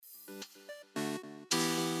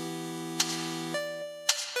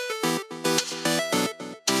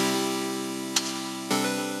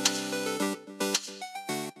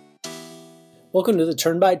Welcome to the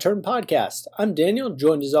Turn by Turn podcast. I'm Daniel,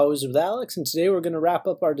 joined as always with Alex, and today we're going to wrap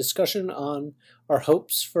up our discussion on our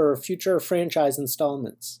hopes for future franchise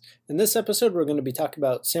installments. In this episode, we're going to be talking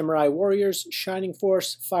about Samurai Warriors, Shining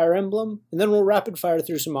Force, Fire Emblem, and then we'll rapid fire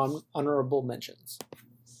through some honorable mentions.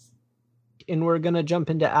 And we're going to jump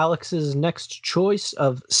into Alex's next choice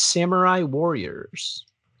of Samurai Warriors.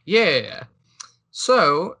 Yeah.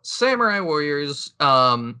 So, Samurai Warriors,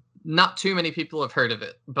 not too many people have heard of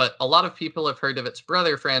it, but a lot of people have heard of its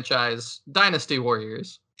brother franchise, Dynasty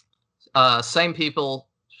Warriors. Same people,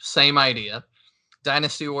 same idea.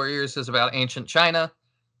 Dynasty Warriors is about ancient China.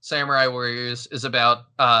 Samurai Warriors is about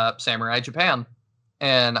Samurai Japan.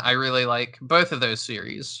 And I really like both of those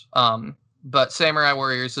series. But Samurai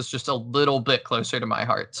Warriors is just a little bit closer to my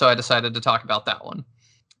heart, so I decided to talk about that one.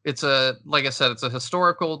 It's like I said, it's a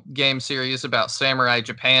historical game series about Samurai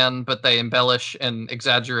Japan, but they embellish and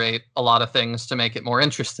exaggerate a lot of things to make it more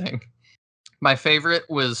interesting. My favorite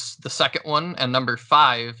was the second one, and number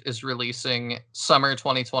 5 is releasing summer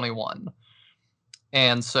 2021.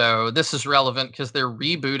 And so this is relevant because they're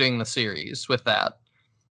rebooting the series with that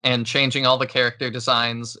and changing all the character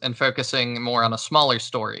designs and focusing more on a smaller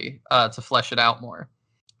story to flesh it out more.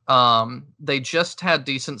 They just had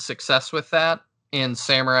decent success with that in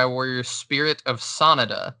Samurai Warriors Spirit of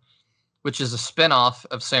Sanada, which is a spin-off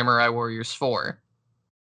of Samurai Warriors 4.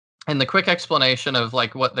 And the quick explanation of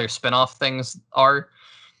like what their spin-off things are,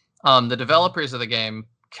 the developers of the game,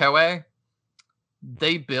 Koei,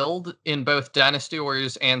 they build in both Dynasty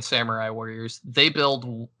Warriors and Samurai Warriors, they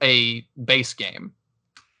build a base game,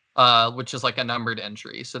 which is like a numbered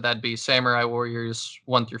entry. So that'd be Samurai Warriors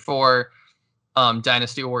 1 through 4,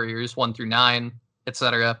 Dynasty Warriors 1 through 9,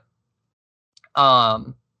 etc.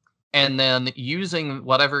 And then using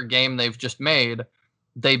whatever game they've just made,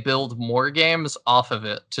 they build more games off of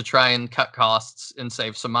it to try and cut costs and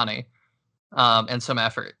save some money, and some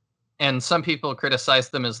effort. And some people criticize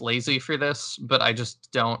them as lazy for this, but I just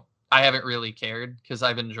don't. I haven't really cared because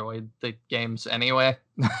I've enjoyed the games anyway.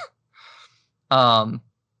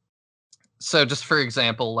 So just for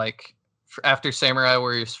example, like after Samurai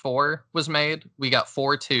Warriors 4 was made, we got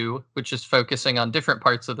 4-2, which is focusing on different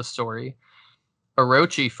parts of the story.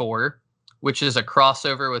 Orochi 4, which is a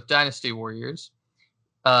crossover with Dynasty Warriors.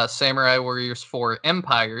 Samurai Warriors 4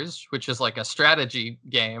 Empires, which is like a strategy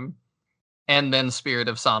game. And then Spirit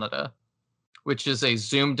of Sanada, which is a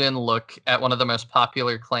zoomed-in look at one of the most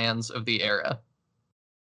popular clans of the era.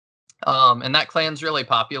 And that clan's really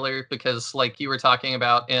popular because, like you were talking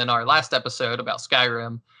about in our last episode about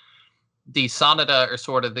Skyrim, the Sanada are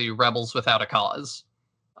sort of the rebels without a cause.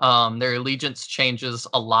 Their allegiance changes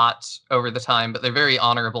a lot over the time, but they're very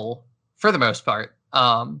honorable for the most part.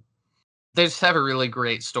 They just have a really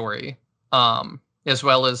great story, as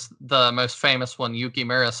well as the most famous one,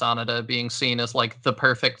 Yukimura Sanada, being seen as like the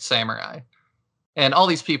perfect samurai. And all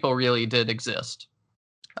these people really did exist.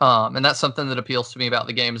 And that's something that appeals to me about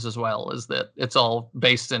the games as well, is that it's all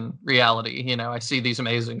based in reality. You know, I see these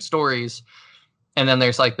amazing stories, and then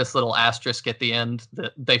there's like this little asterisk at the end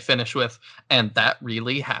that they finish with, and that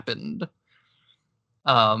really happened.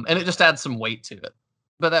 And it just adds some weight to it.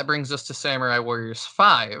 But that brings us to Samurai Warriors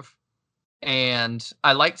 5. And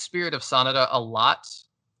I like Spirit of Sanada a lot.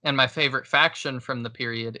 And my favorite faction from the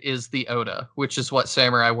period is the Oda, which is what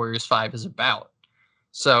Samurai Warriors 5 is about.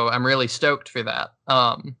 So I'm really stoked for that.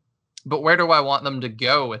 But where do I want them to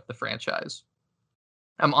go with the franchise?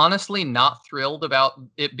 I'm honestly not thrilled about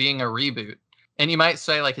it being a reboot. And you might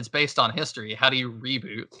say, like, it's based on history. How do you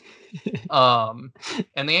reboot?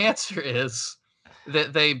 And the answer is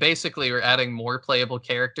that they basically are adding more playable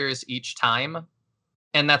characters each time.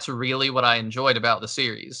 And that's really what I enjoyed about the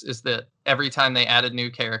series, is that every time they added new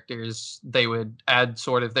characters, they would add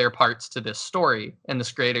sort of their parts to this story and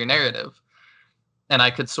this greater narrative. And I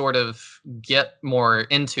could sort of get more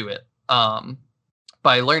into it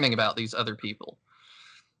by learning about these other people.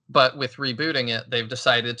 But with rebooting it, they've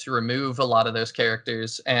decided to remove a lot of those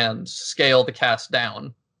characters and scale the cast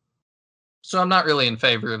down. So I'm not really in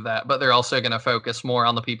favor of that, but they're also going to focus more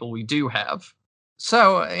on the people we do have.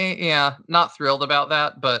 So, yeah, not thrilled about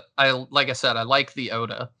that, but like I said, I like the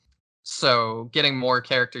Oda. So getting more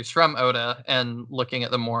characters from Oda and looking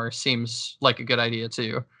at them more seems like a good idea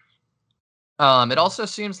too. It also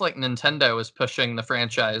seems like Nintendo is pushing the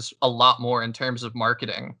franchise a lot more in terms of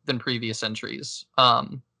marketing than previous entries.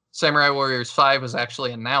 Samurai Warriors 5 was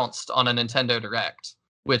actually announced on a Nintendo Direct,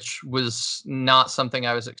 which was not something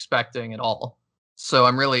I was expecting at all. So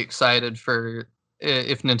I'm really excited for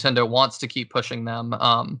if Nintendo wants to keep pushing them.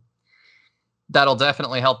 That'll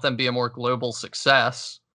definitely help them be a more global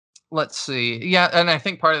success. Let's see. Yeah, and I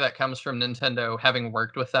think part of that comes from Nintendo having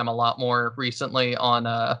worked with them a lot more recently on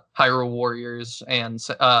Hyrule Warriors and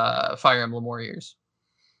Fire Emblem Warriors.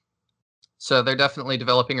 So they're definitely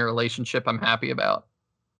developing a relationship I'm happy about.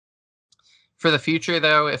 For the future,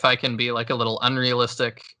 though, if I can be like a little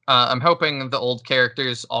unrealistic, I'm hoping the old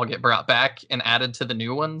characters all get brought back and added to the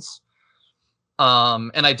new ones.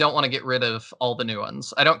 And I don't want to get rid of all the new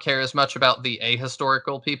ones. I don't care as much about the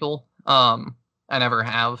ahistorical people. I never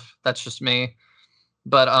have. That's just me.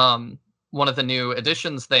 But one of the new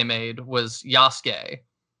additions they made was Yasuke,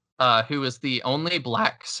 who is the only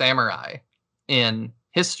black samurai in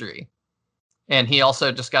history. And he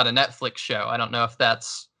also just got a Netflix show. I don't know if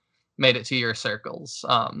that's made it to your circles.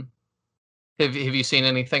 Have you seen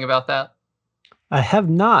anything about that? I have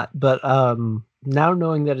not, but now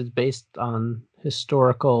knowing that it's based on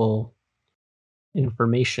historical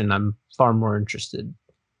information, I'm far more interested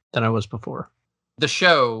than I was before. The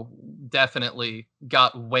show definitely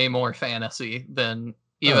got way more fantasy than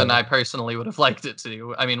Oh, even yeah. I personally would have liked it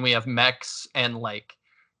to. I mean, we have mechs and like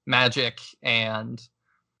magic and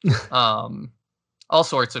um all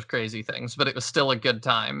sorts of crazy things, but it was still a good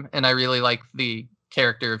time, and I really like the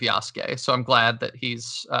character of Yasuke. So I'm glad that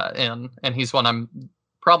he's in, and he's one I'm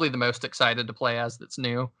probably the most excited to play as that's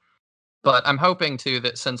new. But I'm hoping too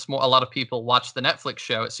that since a lot of people watch the Netflix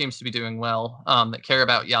show, it seems to be doing well. That care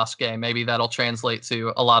about Yasuke, maybe that'll translate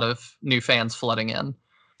to a lot of new fans flooding in.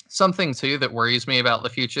 Something too that worries me about the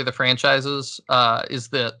future of the franchises is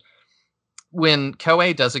that when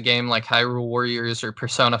Koei does a game like Hyrule Warriors or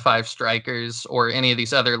Persona 5 Strikers or any of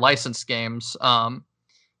these other licensed games,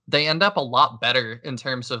 they end up a lot better in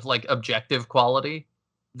terms of like objective quality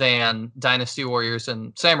than Dynasty Warriors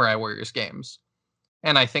and Samurai Warriors games.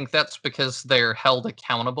 And I think that's because they're held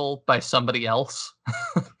accountable by somebody else.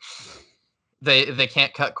 They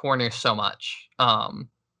can't cut corners so much,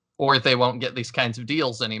 or they won't get these kinds of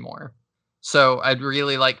deals anymore. So I'd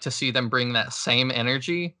really like to see them bring that same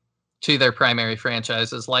energy to their primary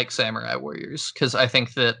franchises like Samurai Warriors, because I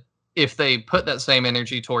think that if they put that same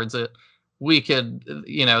energy towards it, we could,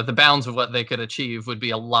 the bounds of what they could achieve would be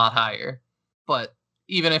a lot higher. But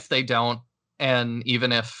even if they don't, and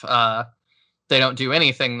even if they don't do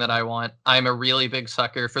anything that I want, I'm a really big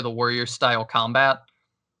sucker for the warrior style combat.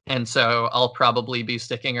 And so I'll probably be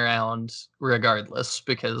sticking around regardless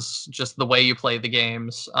because just the way you play the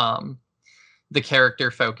games, the character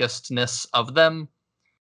focusedness of them,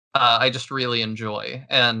 I just really enjoy.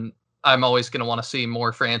 And I'm always going to want to see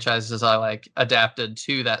more franchises I like adapted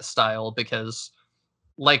to that style because,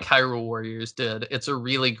 like Hyrule Warriors did, it's a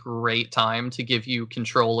really great time to give you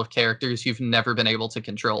control of characters you've never been able to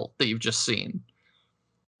control that you've just seen.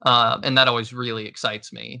 And that always really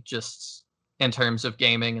excites me, just in terms of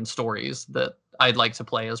gaming and stories that I'd like to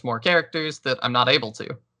play as more characters that I'm not able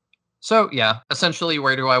to. So yeah, essentially,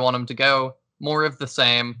 where do I want them to go? More of the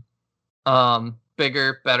same,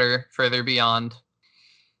 bigger, better, further beyond.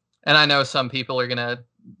 And I know some people are gonna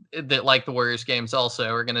that like the Warriors games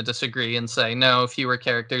also are gonna disagree and say no, fewer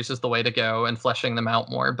characters is the way to go and fleshing them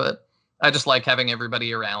out more. But I just like having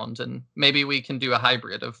everybody around, and maybe we can do a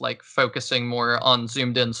hybrid of like focusing more on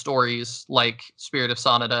zoomed in stories like Spirit of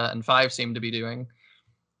Sonata and Five seem to be doing,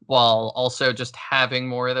 while also just having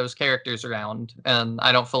more of those characters around. And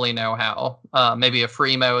I don't fully know how. Maybe a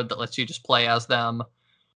free mode that lets you just play as them,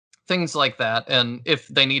 things like that. And if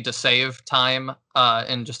they need to save time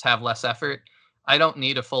and just have less effort, I don't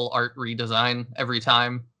need a full art redesign every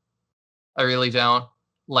time. I really don't.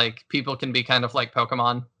 Like people can be kind of like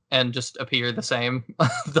Pokemon and just appear the same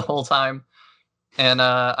the whole time. And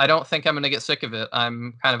I don't think I'm going to get sick of it.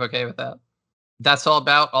 I'm kind of okay with that. That's all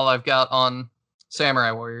I've got on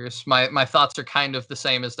Samurai Warriors. My thoughts are kind of the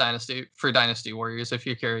same as Dynasty Warriors if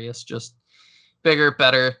you're curious, just bigger,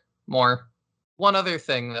 better, more. One other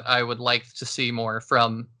thing that I would like to see more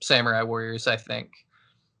from Samurai Warriors, I think,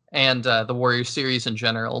 and the Warriors series in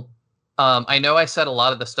general. I know I said a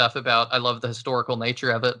lot of the stuff about I love the historical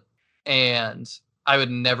nature of it, and I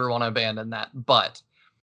would never want to abandon that. But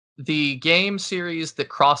the game series that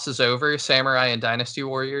crosses over Samurai and Dynasty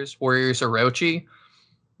Warriors, Warriors Orochi,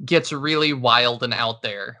 gets really wild and out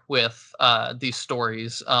there with these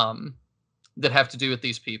stories that have to do with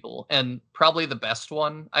these people. And probably the best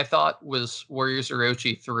one I thought was Warriors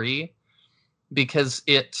Orochi 3 because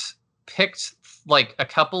it picked like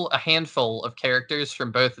a handful of characters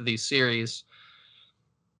from both of these series,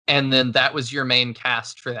 and then that was your main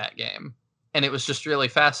cast for that game. And it was just really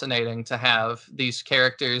fascinating to have these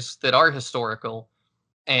characters that are historical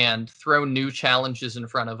and throw new challenges in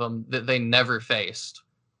front of them that they never faced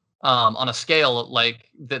on a scale like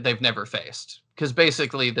that they've never faced. Because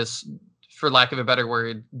basically, this for lack of a better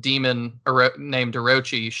word, demon named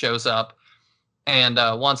Orochi shows up and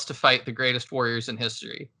wants to fight the greatest warriors in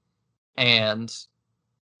history. And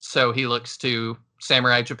so he looks to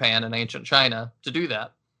samurai Japan and ancient China to do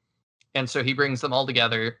that. And so he brings them all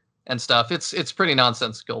together and stuff. It's pretty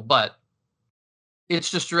nonsensical, but it's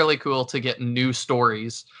just really cool to get new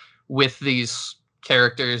stories with these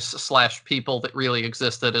characters / people that really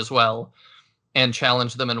existed as well, and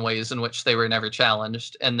challenge them in ways in which they were never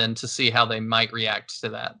challenged, and then to see how they might react to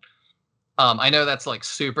that. I know that's like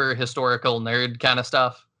super historical nerd kind of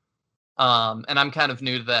stuff, and I'm kind of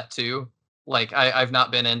new to that too. Like I've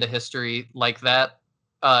not been into history like that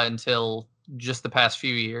until just the past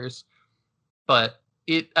few years, but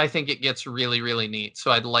I think it gets really, really neat.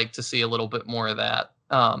 So I'd like to see a little bit more of that.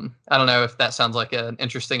 I don't know if that sounds like an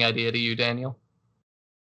interesting idea to you, Daniel.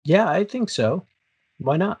 Yeah, I think so.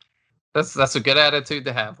 Why not? That's a good attitude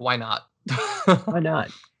to have. Why not? Why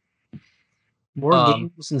not? More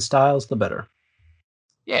games and styles, the better.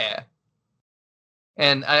 Yeah.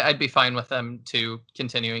 And I'd be fine with them too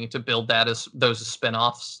continuing to build that as those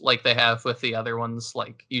spin-offs like they have with the other ones,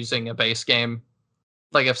 like using a base game.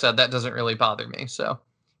 Like I've said, that doesn't really bother me. So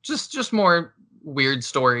just more weird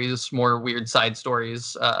stories, more weird side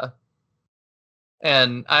stories.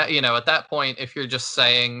 And at that point, if you're just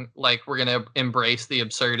saying like we're gonna embrace the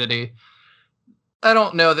absurdity, I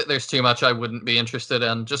don't know that there's too much I wouldn't be interested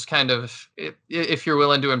in. Just kind of, if you're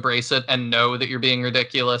willing to embrace it and know that you're being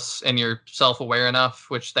ridiculous and you're self-aware enough,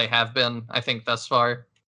 which they have been, I think, thus far,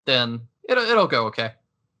 then it'll go okay.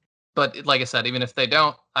 But like I said, even if they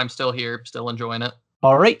don't, I'm still here, still enjoying it.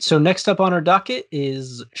 All right, so next up on our docket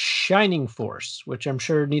is Shining Force, which I'm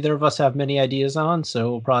sure neither of us have many ideas on, so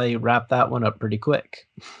we'll probably wrap that one up pretty quick.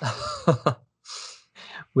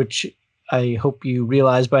 Which I hope you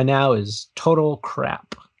realize by now is total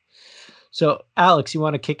crap. So, Alex, you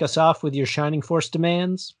want to kick us off with your Shining Force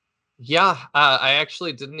demands? Yeah, I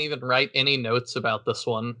actually didn't even write any notes about this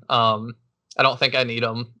one. I don't think I need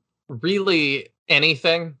them. Really,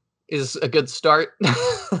 anything is a good start.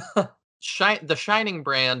 The Shining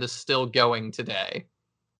brand is still going today.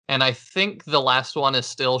 And I think the last one is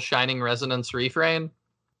still Shining Resonance Refrain.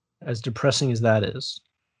 As depressing as that is.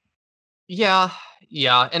 Yeah.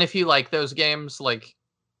 And if you like those games, like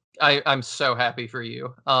I'm so happy for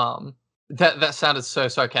you. That sounded so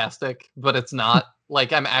sarcastic, but it's not.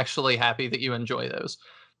 Like I'm actually happy that you enjoy those.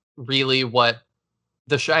 Really what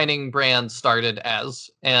the Shining brand started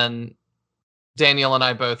as, and Daniel and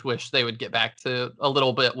I both wish they would get back to a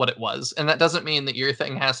little bit what it was. And that doesn't mean that your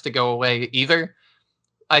thing has to go away either.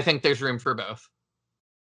 I think there's room for both.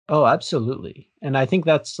 Oh, absolutely. And I think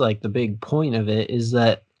that's like the big point of it, is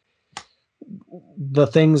that the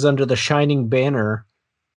things under the Shining banner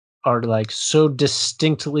are like so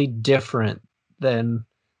distinctly different than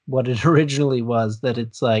what it originally was that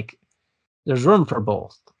it's like there's room for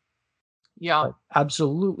both. Yeah. Like,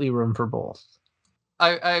 absolutely room for both.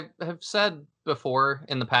 I have said before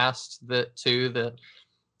in the past that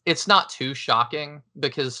it's not too shocking,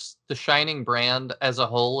 because the Shining brand as a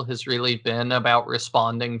whole has really been about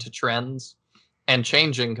responding to trends and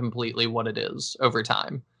changing completely what it is over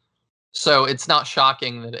time. So it's not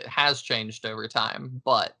shocking that it has changed over time,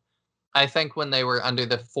 but I think when they were under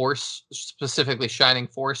the Force, specifically Shining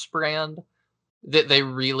Force brand, that they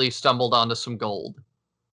really stumbled onto some gold,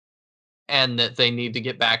 and that they need to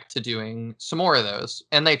get back to doing some more of those.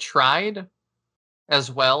 And they tried as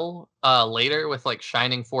well later with like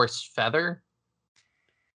Shining Force Feather,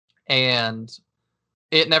 and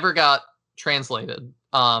it never got translated.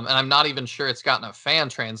 And I'm not even sure it's gotten a fan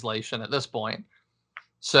translation at this point.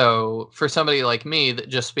 So for somebody like me that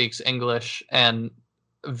just speaks English and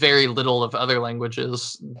very little of other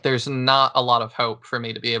languages, there's not a lot of hope for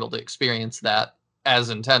me to be able to experience that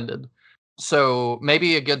as intended. So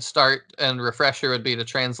maybe a good start and refresher would be to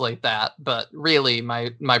translate that. But really,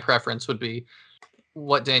 my preference would be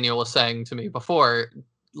what Daniel was saying to me before.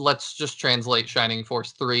 Let's just translate Shining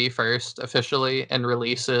Force 3 first officially and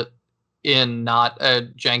release it in not a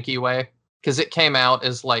janky way. Because it came out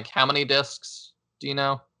as like, how many discs? Do you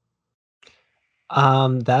know?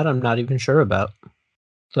 That I'm not even sure about.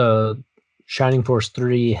 The Shining Force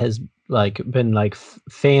 3 has like been like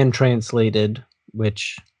fan translated,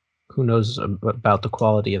 which who knows about the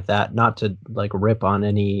quality of that. Not to like rip on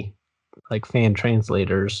any like fan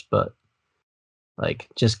translators, but like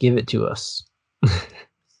just give it to us.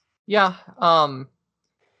 Yeah, a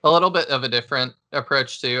little bit of a different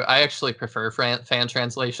approach too. I actually prefer fan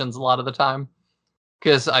translations a lot of the time,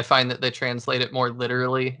 because I find that they translate it more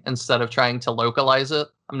literally instead of trying to localize it.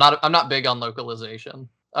 I'm not big on localization.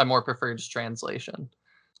 I more prefer just translation,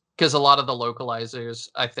 because a lot of the localizers,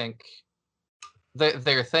 I think,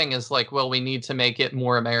 their thing is like, well, we need to make it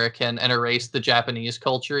more American and erase the Japanese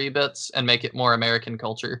culture bits and make it more American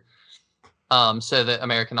culture, so that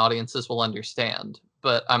American audiences will understand.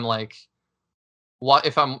 But I'm like, what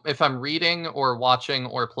if I'm reading or watching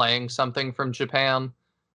or playing something from Japan?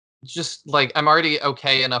 Just like, I'm already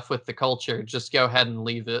okay enough with the culture. Just go ahead and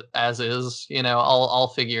leave it as is. I'll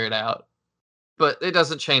figure it out. But it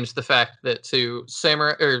doesn't change the fact that to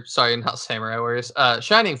Samurai, or sorry, not Samurai Warriors,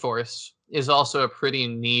 Shining Force is also a pretty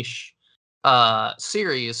niche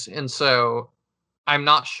series, and so I'm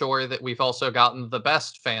not sure that we've also gotten the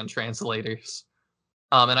best fan translators.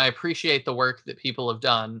 And I appreciate the work that people have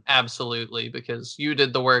done, absolutely, because you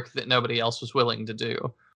did the work that nobody else was willing to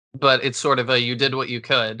do. But it's sort of you did what you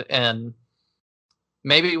could, and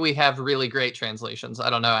maybe we have really great translations. I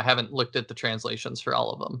don't know. I haven't looked at the translations for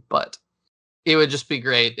all of them, but it would just be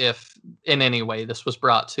great if in any way this was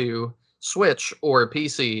brought to Switch or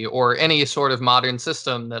PC or any sort of modern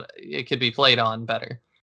system that it could be played on better.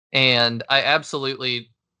 And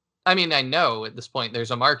I mean, I know at this point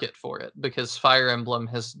there's a market for it because Fire Emblem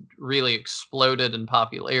has really exploded in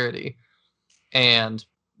popularity. And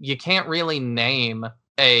you can't really name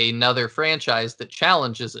another franchise that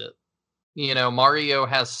challenges it. Mario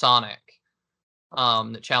has Sonic,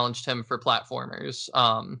 that challenged him for platformers.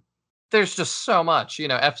 There's just so much,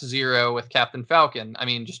 F-Zero with Captain Falcon. I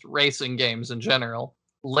mean, just racing games in general.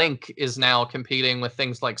 Link is now competing with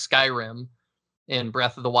things like Skyrim in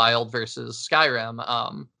Breath of the Wild versus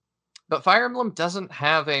Skyrim. But Fire Emblem doesn't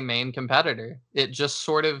have a main competitor. It just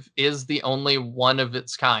sort of is the only one of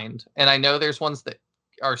its kind. And I know there's ones that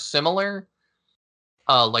are similar,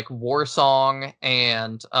 like Warsong,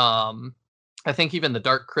 and I think even the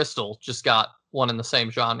Dark Crystal just got one in the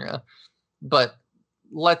same genre. But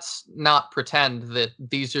let's not pretend that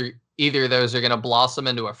either of those are going to blossom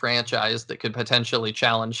into a franchise that could potentially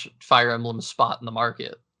challenge Fire Emblem's spot in the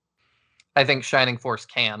market. I think Shining Force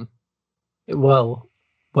can. Well,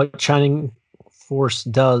 what Shining Force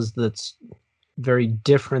does that's very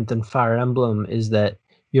different than Fire Emblem is that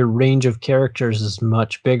your range of characters is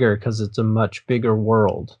much bigger because it's a much bigger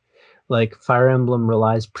world. Like Fire Emblem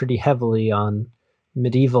relies pretty heavily on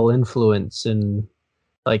medieval influence and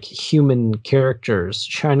like human characters.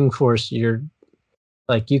 Shining Force, you're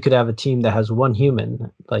like, you could have a team that has one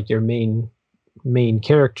human, like your main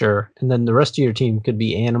character, and then the rest of your team could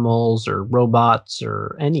be animals or robots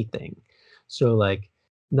or anything. So like,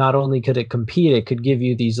 not only could it compete, it could give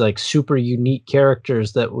you these like super unique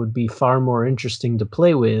characters that would be far more interesting to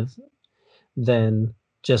play with than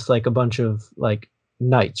just like a bunch of like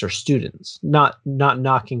knights or students. Not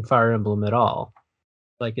knocking Fire Emblem at all.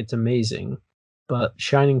 Like, it's amazing. But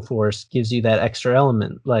Shining Force gives you that extra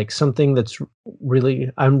element, like something that's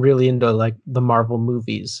I'm really into like the Marvel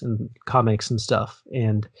movies and comics and stuff.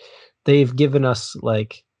 And they've given us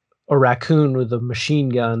like a raccoon with a machine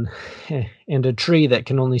gun and a tree that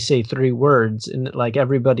can only say 3 words, and like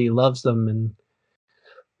everybody loves them and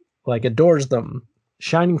like adores them.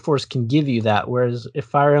 Shining Force can give you that, whereas if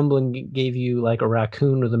Fire Emblem gave you like a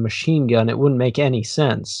raccoon with a machine gun, it wouldn't make any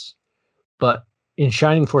sense. But in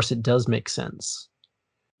Shining Force, it does make sense.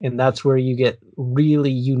 And that's where you get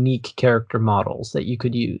really unique character models that you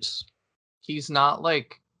could use. He's not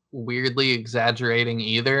like weirdly exaggerating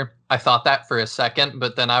either. I thought that for a second,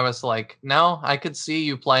 but then I was like, no, I could see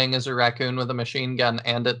you playing as a raccoon with a machine gun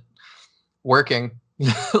and it working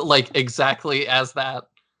like exactly as that.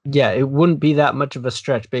 Yeah, it wouldn't be that much of a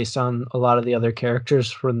stretch based on a lot of the other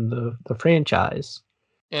characters from the franchise.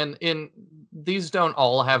 And these don't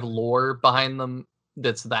all have lore behind them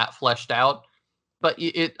that's that fleshed out, but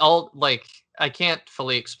it all, like, I can't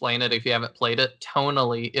fully explain it if you haven't played it.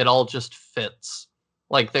 Tonally, it all just fits.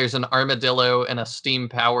 Like, there's an armadillo in a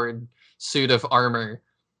steam-powered suit of armor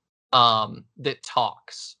that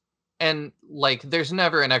talks. And, like, there's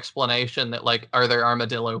never an explanation that, like, are there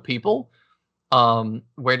armadillo people?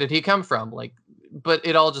 Where did he come from? Like, but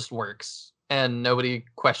it all just works, and nobody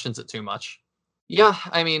questions it too much. Yeah,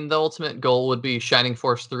 I mean, the ultimate goal would be Shining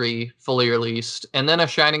Force 3 fully released, and then a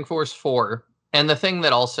Shining Force 4. And the thing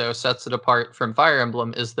that also sets it apart from Fire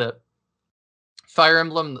Emblem is that Fire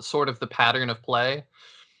Emblem, sort of the pattern of play,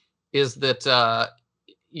 is that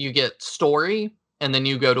you get story, and then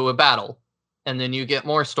you go to a battle, and then you get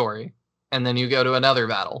more story, and then you go to another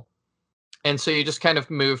battle. And so you just kind of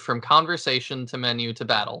move from conversation to menu to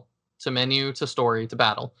battle, to menu to story to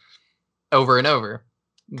battle, over and over.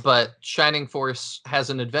 But Shining Force has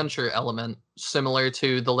an adventure element similar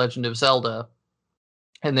to The Legend of Zelda,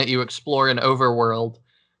 in that you explore an overworld,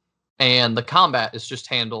 and the combat is just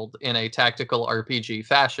handled in a tactical RPG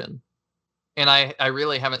fashion. And I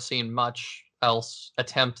really haven't seen much else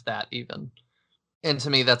attempt that even. And to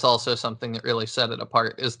me, that's also something that really set it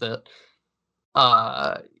apart, is that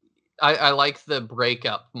I like the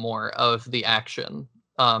breakup more of the action.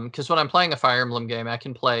 Because when I'm playing a Fire Emblem game, I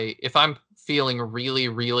can play, if I'm feeling really,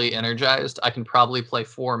 really energized, I can probably play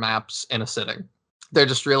 4 maps in a sitting. They're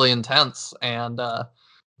just really intense, and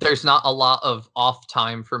there's not a lot of off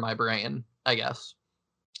time for my brain, I guess.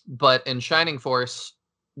 But in Shining Force,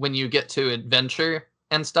 when you get to adventure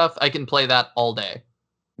and stuff, I can play that all day,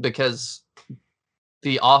 because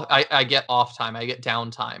I get off time, I get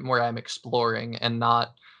downtime where I'm exploring and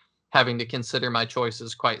not having to consider my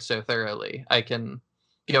choices quite so thoroughly. I can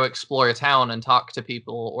go explore a town and talk to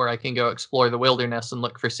people, or I can go explore the wilderness and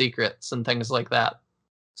look for secrets and things like that.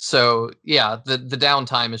 So yeah, the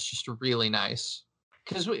downtime is just really nice,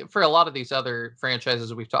 because for a lot of these other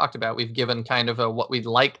franchises we've talked about, we've given kind of a what we'd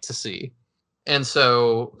like to see. And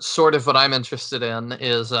so sort of what I'm interested in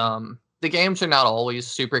is the games are not always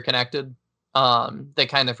super connected. They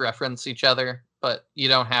kind of reference each other, but you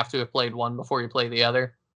don't have to have played one before you play the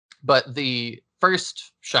other. But the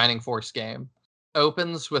first Shining Force game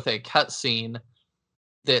opens with a cutscene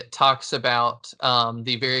that talks about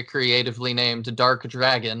the very creatively named Dark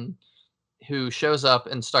Dragon, who shows up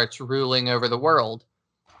and starts ruling over the world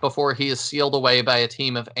before he is sealed away by a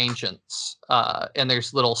team of ancients. And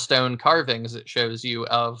there's little stone carvings that shows you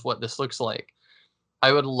of what this looks like.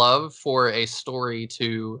 I would love for a story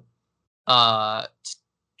to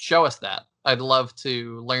show us that. I'd love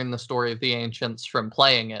to learn the story of the ancients from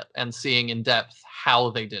playing it and seeing in depth how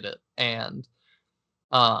they did it, and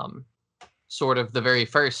sort of the very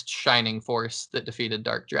first Shining Force that defeated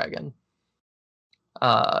Dark Dragon.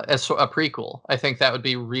 As a prequel, I think that would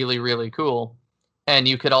be really, really cool. And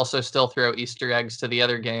you could also still throw Easter eggs to the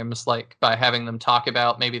other games, like by having them talk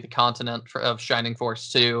about maybe the continent of Shining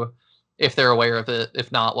Force 2, if they're aware of it.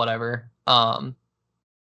 If not, whatever.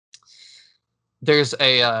 There's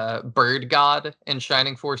a bird god in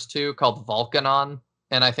Shining Force 2 called Volcanon,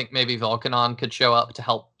 and I think maybe Volcanon could show up to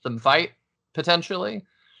help them fight, potentially.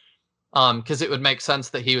 Because it would make sense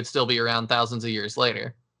that he would still be around thousands of years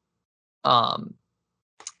later.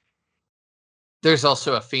 There's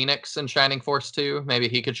also a Phoenix in Shining Force 2. Maybe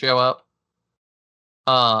he could show up.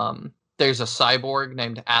 There's a cyborg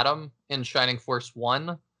named Adam in Shining Force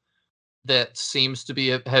 1 that seems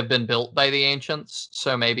to have been built by the ancients,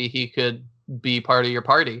 so maybe he could be part of your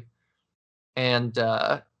party. And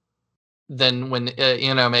then when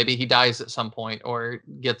maybe he dies at some point or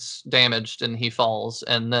gets damaged and he falls,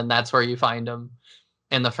 and then that's where you find him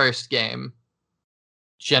in the first game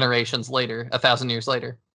generations later, 1,000 years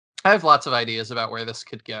later. I have lots of ideas about where this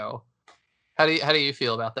could go. How do you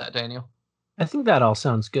feel about that, Daniel? I think that all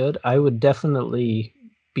sounds good. I would definitely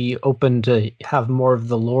be open to have more of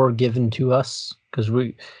the lore given to us, because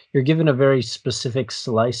you're given a very specific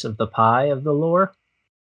slice of the pie of the lore.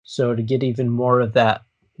 So to get even more of that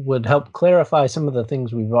would help clarify some of the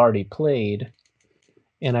things we've already played,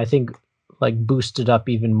 and I think like boost it up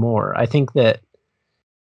even more. I think that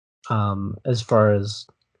as far as,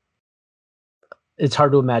 it's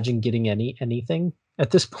hard to imagine getting anything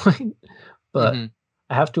at this point, but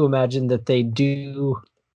I have to imagine that they do,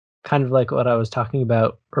 kind of like what I was talking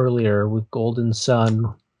about earlier with Golden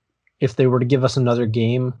Sun. If they were to give us another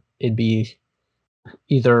game, it'd be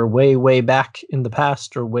either way, way back in the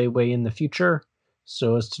past or way, way in the future,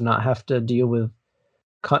 so as to not have to deal with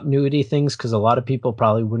continuity things, because a lot of people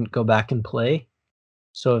probably wouldn't go back and play.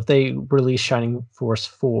 So if they release Shining Force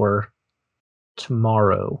 4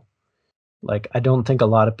 tomorrow, like, I don't think a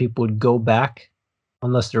lot of people would go back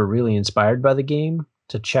unless they're really inspired by the game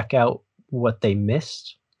to check out what they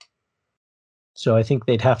missed. So I think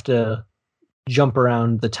they'd have to jump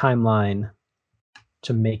around the timeline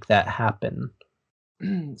to make that happen.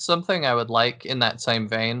 Something I would like in that same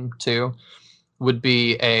vein, too, would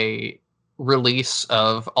be a release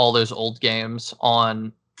of all those old games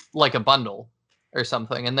on, like, a bundle or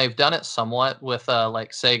something. And they've done it somewhat with,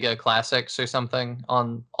 like, Sega Classics or something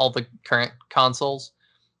on all the current consoles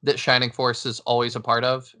that Shining Force is always a part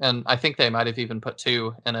of. And I think they might have even put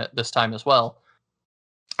 2 in it this time as well.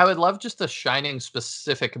 I would love just a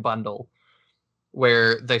Shining-specific bundle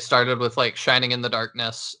where they started with like Shining in the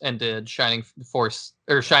Darkness and did Shining Force,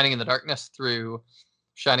 or Shining in the Darkness through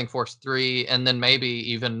Shining Force 3, and then maybe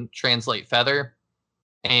even translate Feather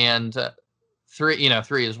and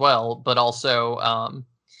 3 as well, but also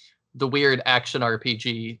the weird action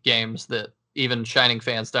RPG games that even Shining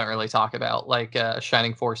fans don't really talk about, like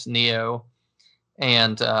Shining Force Neo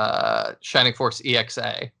and Shining Force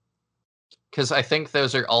EXA, because I think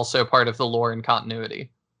those are also part of the lore and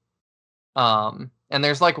continuity. And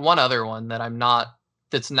there's like one other one that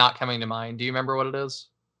that's not coming to mind. Do you remember what it is?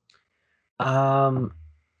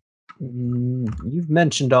 You've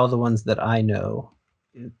mentioned all the ones that I know,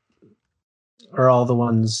 or all the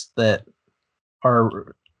ones that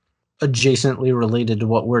are adjacently related to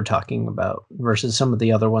what we're talking about versus some of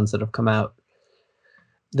the other ones that have come out.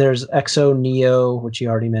 There's Exo Neo, which you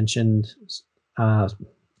already mentioned.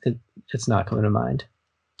 It's not coming to mind.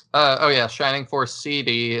 Shining Force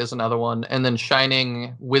CD is another one, and then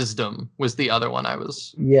Shining Wisdom was the other one I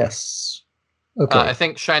was. Yes. Okay. I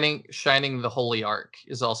think Shining the Holy Ark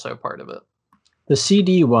is also part of it. The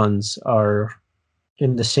CD ones are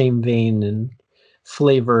in the same vein and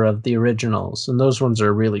flavor of the originals, and those ones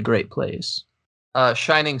are really great plays.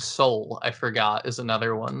 Shining Soul, I forgot, is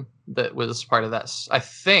another one that was part of that. I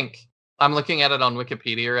think I'm looking at it on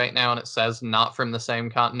Wikipedia right now, and it says not from the same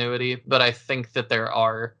continuity, but I think that there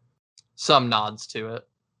are some nods to it.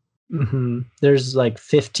 Mm-hmm. There's like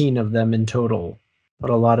 15 of them in total,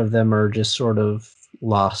 but a lot of them are just sort of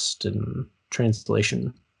lost in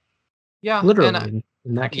translation. Yeah, literally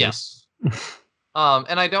in that case. Yes.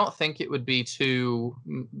 And I don't think it would be too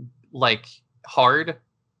hard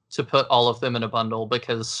to put all of them in a bundle,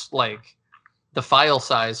 because the file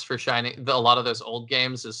size for Shining, a lot of those old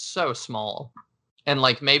games is so small. And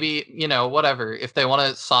maybe, whatever, if they want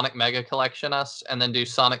to Sonic Mega Collection us and then do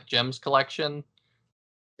Sonic Gems Collection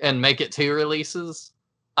and make it 2 releases,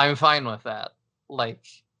 I'm fine with that.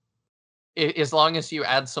 As long as you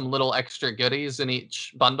add some little extra goodies in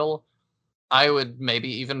each bundle, I would maybe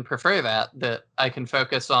even prefer that I can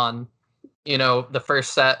focus on, the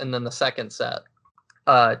first set and then the second set.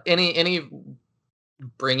 Any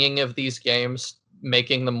bringing of these games,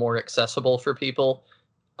 making them more accessible for people,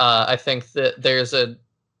 I think that there's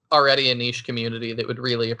already a niche community that would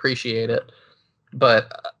really appreciate it.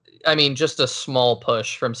 But I mean, just a small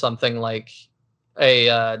push from something like a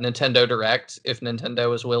Nintendo Direct, if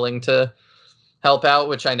Nintendo is willing to help out,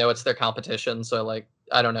 which I know it's their competition, so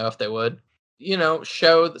I don't know if they would.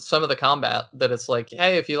 Show some of the combat, that it's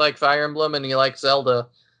hey, if you like Fire Emblem and you like Zelda,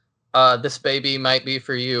 this baby might be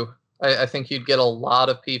for you. I think you'd get a lot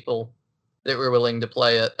of people that were willing to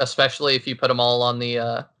play it, especially if you put them all on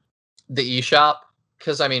the eShop.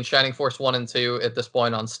 Because, I mean, Shining Force 1 and 2 at this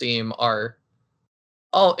point on Steam are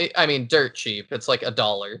dirt cheap. It's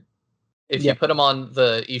 $1. If you put them on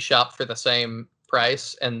the eShop for the same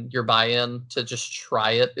price and your buy-in to just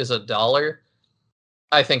try it is $1,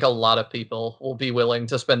 I think a lot of people will be willing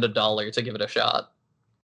to spend $1 to give it a shot.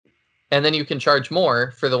 And then you can charge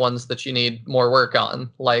more for the ones that you need more work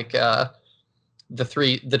on, the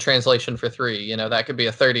translation for 3. That could be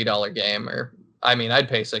a $30 game, or I'd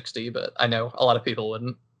pay $60, but I know a lot of people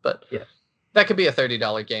wouldn't. But yeah, that could be a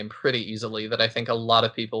 $30 game pretty easily that I think a lot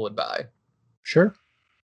of people would buy. Sure.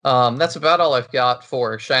 That's about all I've got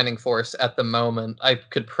for Shining Force at the moment. I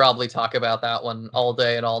could probably talk about that one all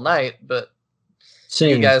day and all night, but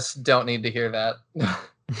Same. You guys don't need to hear that.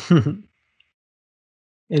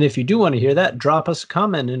 And if you do want to hear that, drop us a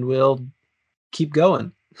comment and we'll keep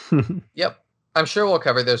going. Yep. I'm sure we'll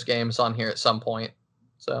cover those games on here at some point.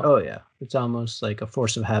 So. Oh, yeah. It's almost like a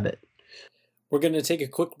force of habit. We're going to take a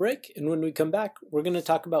quick break, and when we come back, we're going to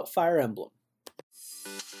talk about Fire Emblem.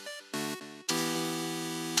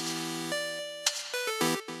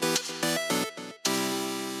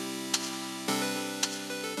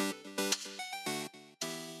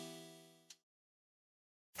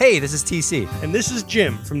 Hey, this is TC. And this is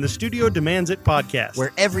Jim from the Studio Demands It podcast.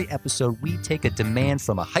 Where every episode we take a demand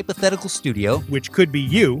from a hypothetical studio, which could be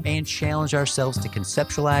you, and challenge ourselves to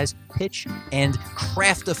conceptualize, pitch, and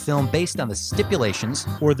craft a film based on the stipulations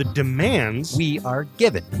or the demands we are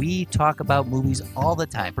given. We talk about movies all the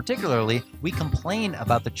time. Particularly, we complain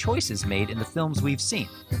about the choices made in the films we've seen.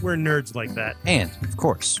 We're nerds like that. And, of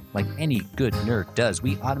course, like any good nerd does,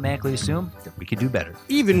 we automatically assume that we could do better.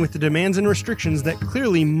 Even with the demands and restrictions that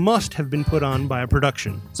clearly must have been put on by a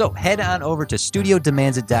production. So head on over to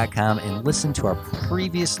studiodemandsit.com and listen to our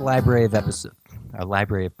previous library of episodes. Our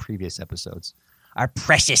library of previous episodes. Our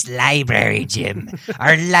precious library, Jim.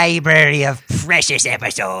 Our library of precious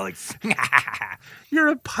episodes. You're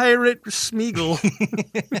a pirate, Smeagol.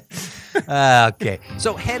 Okay.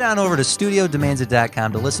 So head on over to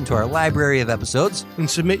studiodemandsit.com to listen to our library of episodes. And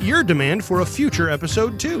submit your demand for a future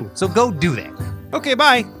episode, too. So go do that. Okay,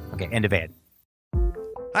 bye. Okay, end of ad.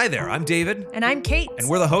 Hi there, I'm David. And I'm Kate. And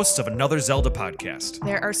we're the hosts of another Zelda podcast.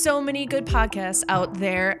 There are so many good podcasts out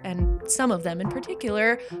there, and some of them in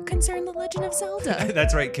particular concern The Legend of Zelda.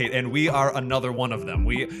 That's right, Kate, and we are another one of them.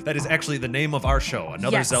 That is actually the name of our show,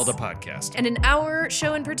 Another Zelda Podcast. And in our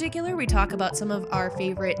show in particular, we talk about some of our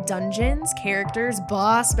favorite dungeons, characters,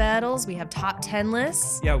 boss battles. We have top 10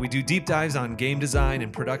 lists. Yeah, we do deep dives on game design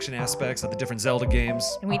and production aspects of the different Zelda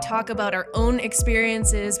games. And we talk about our own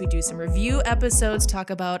experiences. We do some review episodes, talk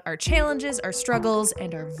about our challenges, our struggles,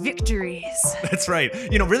 and our victories. That's right.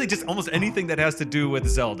 Really just almost anything that has to do with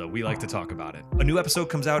Zelda, we like to talk about it. A new episode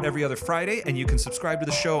comes out every other Friday, and you can subscribe to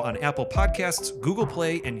the show on Apple Podcasts, Google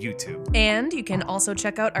Play, and YouTube. And you can also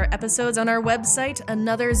check out our episodes on our website,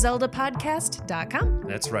 anotherzeldapodcast.com.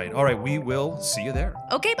 That's right. All right, we will see you there.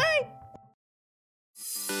 Okay, bye!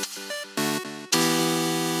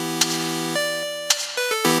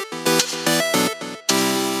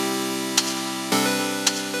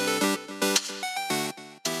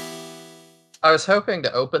 I was hoping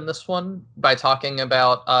to open this one by talking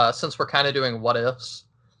about, since we're kind of doing what ifs,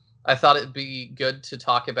 I thought it'd be good to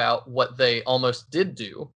talk about what they almost did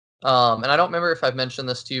do. And I don't remember if I've mentioned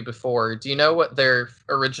this to you before. Do you know what their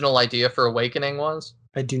original idea for Awakening was?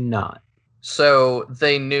 I do not. So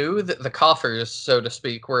they knew that the coffers, so to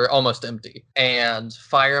speak, were almost empty, and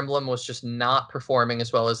Fire Emblem was just not performing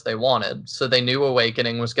as well as they wanted. So they knew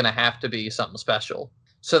Awakening was going to have to be something special.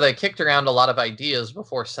 So they kicked around a lot of ideas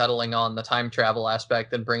before settling on the time travel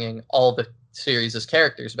aspect and bringing all the series'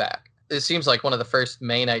 characters back. It seems like one of the first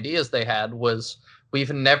main ideas they had was,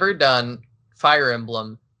 we've never done Fire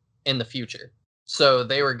Emblem in the future. So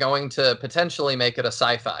they were going to potentially make it a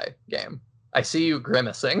sci-fi game. I see you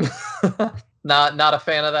grimacing. Not a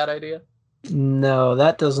fan of that idea? No,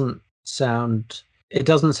 that doesn't sound... It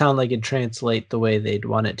doesn't sound like it'd translate the way they'd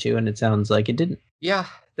want it to, and it sounds like it didn't. Yeah,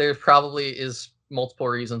 there probably is multiple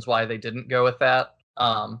reasons why they didn't go with that.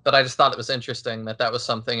 But I just thought it was interesting that was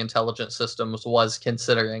something Intelligent Systems was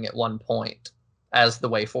considering at one point as the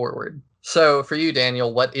way forward. So for you,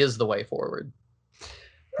 Daniel, what is the way forward?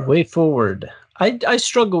 Way forward. I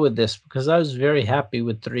struggle with this because I was very happy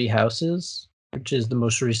with Three Houses, which is the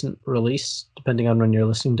most recent release, depending on when you're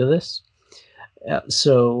listening to this.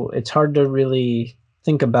 So it's hard to really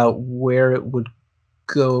think about where it would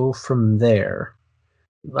go from there.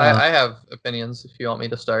 I have opinions if you want me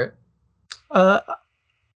to start.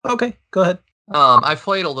 Okay, go ahead. I've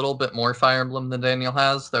played a little bit more Fire Emblem than Daniel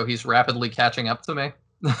has, though he's rapidly catching up to me.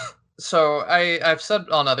 So I've said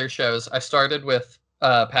on other shows, I started with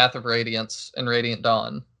Path of Radiance and Radiant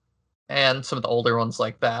Dawn, and some of the older ones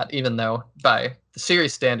like that, even though by the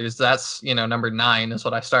series standards, that's, number 9 is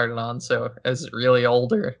what I started on, so it's really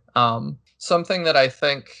older. Something that I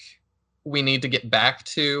think we need to get back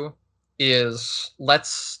to is,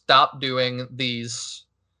 let's stop doing these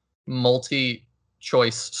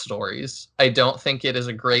multi-choice stories. I don't think it is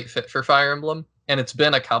a great fit for Fire Emblem, and it's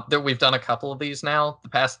been we've done a couple of these now. The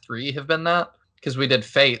past 3 have been that, because we did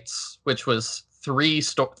Fates, which was 3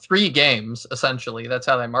 games, essentially. That's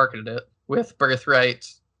how they marketed it, with Birthright,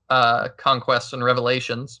 Conquest, and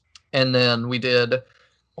Revelations. And then we did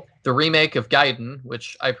the remake of Gaiden,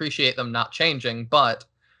 which I appreciate them not changing, but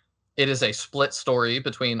it is a split story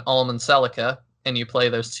between Alm and Celica, and you play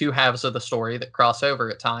those 2 halves of the story that cross over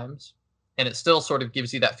at times, and it still sort of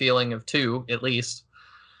gives you that feeling of 2, at least.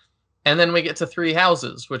 And then we get to Three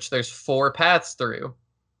Houses, which there's 4 paths through,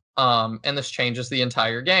 and this changes the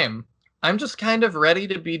entire game. I'm just kind of ready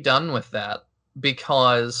to be done with that,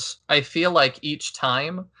 because I feel like each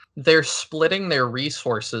time they're splitting their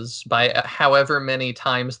resources by however many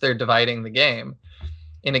times they're dividing the game.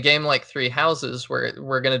 In a game like Three Houses, where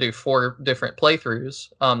we're going to do 4 different playthroughs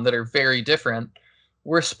that are very different,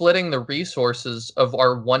 we're splitting the resources of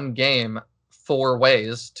our one game 4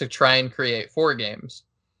 ways to try and create 4 games.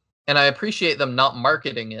 And I appreciate them not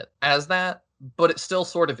marketing it as that, but it still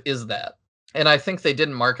sort of is that. And I think they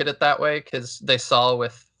didn't market it that way because they saw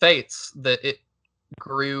with Fates that it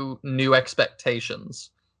grew new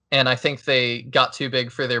expectations. And I think they got too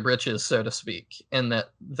big for their britches, so to speak, in that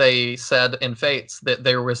they said in Fates that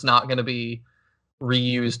there was not going to be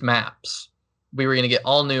reused maps. We were going to get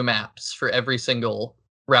all new maps for every single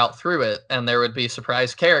route through it, and there would be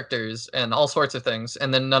surprise characters and all sorts of things,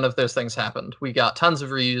 and then none of those things happened. We got tons of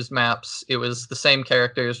reused maps. It was the same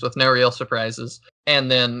characters with no real surprises.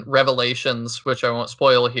 And then Revelations, which I won't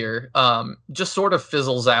spoil here, just sort of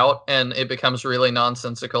fizzles out, and it becomes really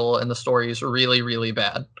nonsensical, and the story is really, really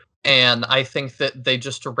bad. And I think that they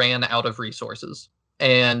just ran out of resources.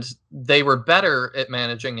 And they were better at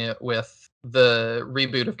managing it with the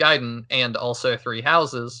reboot of Gaiden and also Three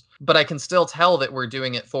Houses, but I can still tell that we're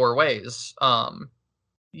doing it 4 ways.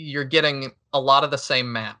 you're getting a lot of the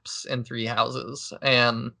same maps in Three Houses.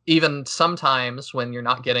 And even sometimes when you're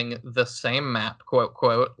not getting the same map, quote,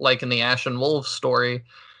 quote, like in the Ashen Wolves story,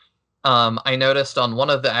 I noticed on one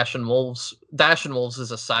of the Ashen Wolves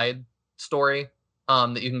is a side story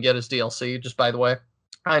that you can get as DLC, just by the way.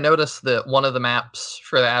 I noticed that one of the maps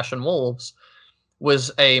for the Ashen Wolves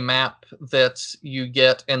was a map that you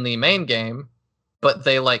get in the main game, but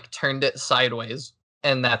they like turned it sideways,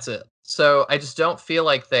 and that's it. So I just don't feel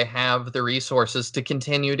like they have the resources to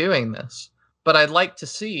continue doing this. But I'd like to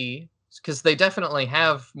see, because they definitely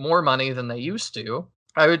have more money than they used to.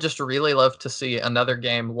 I would just really love to see another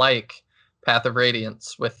game like Path of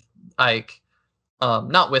Radiance with Ike,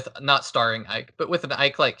 not starring Ike, but with an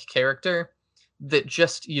Ike-like character that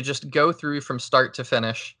you just go through from start to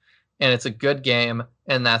finish, and it's a good game,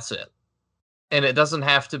 and that's it. And it doesn't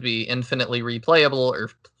have to be infinitely replayable, or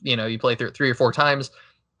you play through it 3 or 4 times.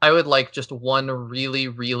 I would like just one really,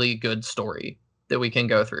 really good story that we can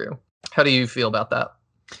go through. How do you feel about that?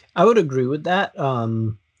 I would agree with that.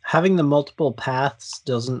 Having the multiple paths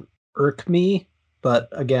doesn't irk me, but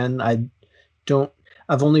again, I've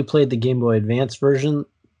only played the Game Boy Advance version,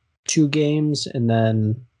 2 games, and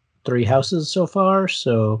then 3 Houses so far,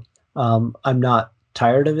 so I'm not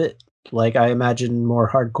tired of it like I imagine more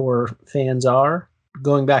hardcore fans are.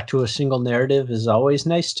 Going back to a single narrative is always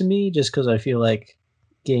nice to me, just because I feel like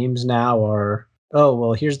games now are, oh,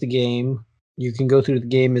 well, here's the game. You can go through the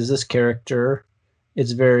game as this character.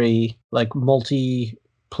 It's very like multi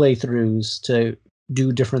playthroughs to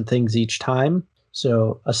do different things each time.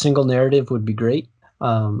 So a single narrative would be great.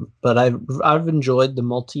 But I've enjoyed the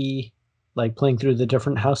multi, like playing through the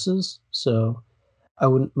different houses. So I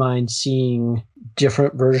wouldn't mind seeing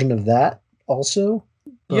different version of that also.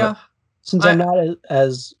 But yeah. Since I'm not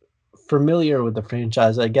as familiar with the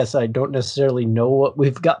franchise, I guess I don't necessarily know what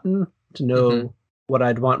we've gotten to know what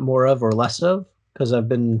I'd want more of or less of, because I've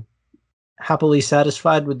been happily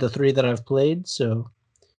satisfied with the 3 that I've played. So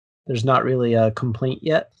there's not really a complaint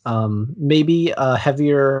yet. Maybe a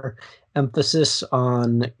heavier emphasis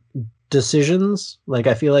on decisions. Like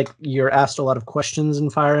I feel like you're asked a lot of questions in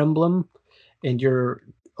Fire Emblem and you're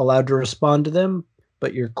allowed to respond to them,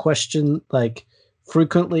 but your question, like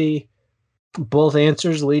frequently both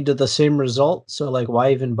answers lead to the same result. So like,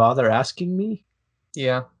 why even bother asking me?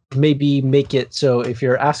 Yeah. Maybe make it so if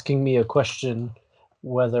you're asking me a question,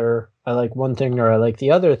 whether I like one thing or I like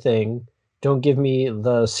the other thing, don't give me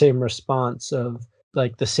the same response of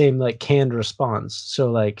like the same like canned response.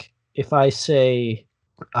 So like if I say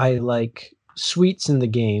I like sweets in the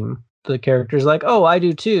game, the character's like, oh, I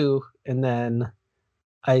do too. And then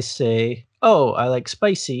I say, oh, I like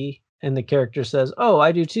spicy. And the character says, oh,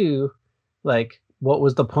 I do too. Like, what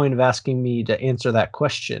was the point of asking me to answer that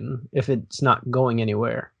question if it's not going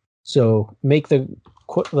anywhere? So make the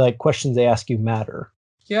questions they ask you matter.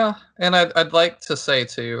 Yeah, and I'd like to say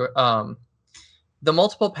too, the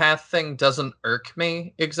multiple path thing doesn't irk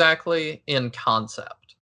me exactly in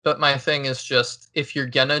concept. But my thing is just, if you're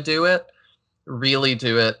gonna do it, really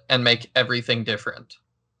do it and make everything different.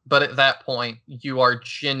 But at that point, you are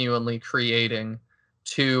genuinely creating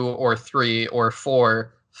 2 or 3 or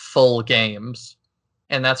 4 full games.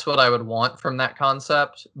 And that's what I would want from that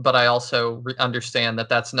concept. But I also understand that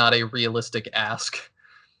that's not a realistic ask.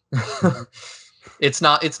 It's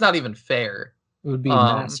not even fair. It would be a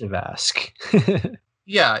massive ask.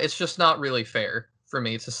 Yeah, it's just not really fair for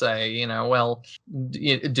me to say, well,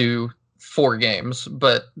 do 4 games,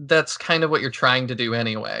 but that's kind of what you're trying to do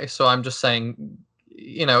anyway. So I'm just saying,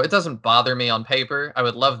 it doesn't bother me on paper. I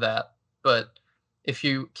would love that, but if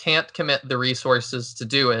you can't commit the resources to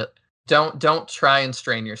do it, don't try and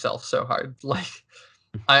strain yourself so hard. Like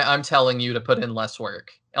I'm telling you to put in less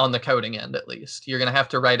work on the coding end, at least. You're gonna have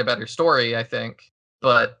to write a better story, I think.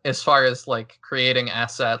 But as far as like creating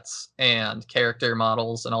assets and character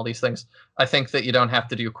models and all these things, I think that you don't have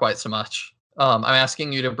to do quite so much. I'm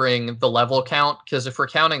asking you to bring the level count, because if we're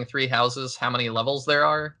counting 3 houses, how many levels there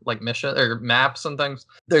are, like mission or maps and things,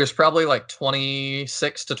 there's probably like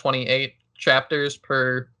 26 to 28 chapters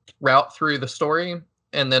per route through the story,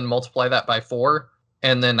 and then multiply that by 4,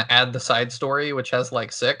 and then add the side story, which has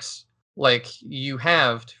like 6. Like you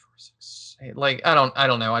have 2, 4, 6, 8, like I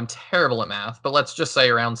don't know. I'm terrible at math, but let's just say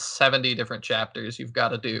around 70 different chapters you've got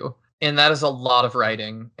to do. And that is a lot of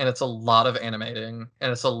writing, and it's a lot of animating,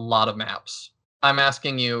 and it's a lot of maps. I'm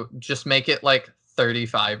asking you, just make it like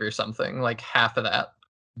 35 or something, like half of that.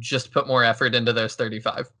 Just put more effort into those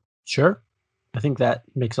 35. Sure. I think that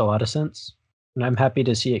makes a lot of sense. And I'm happy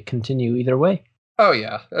to see it continue either way. Oh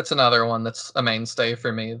yeah, that's another one that's a mainstay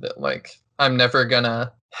for me that like I'm never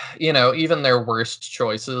gonna, even their worst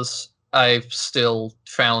choices, I've still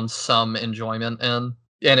found some enjoyment in.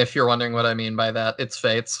 And if you're wondering what I mean by that, it's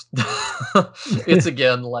Fates. It's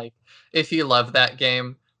again like, if you love that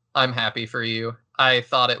game, I'm happy for you. I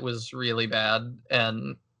thought it was really bad,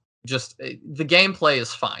 and just the gameplay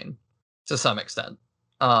is fine to some extent.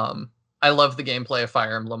 I love the gameplay of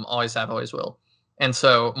Fire Emblem, always have, always will. And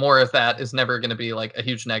so more of that is never going to be like a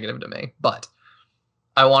huge negative to me. But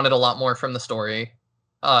I wanted a lot more from the story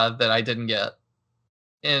that I didn't get.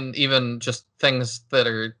 And even just things that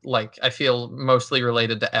are like, I feel mostly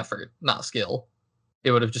related to effort, not skill.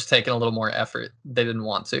 It would have just taken a little more effort. They didn't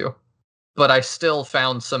want to. But I still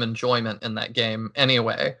found some enjoyment in that game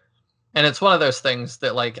anyway. And it's one of those things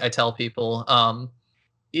that, like, I tell people,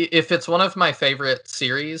 if it's one of my favorite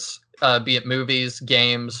series, be it movies,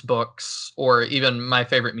 games, books, or even my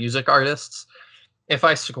favorite music artists, if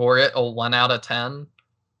I score it a 1 out of 10,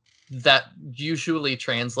 that usually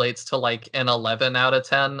translates to like an 11 out of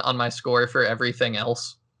 10 on my score for everything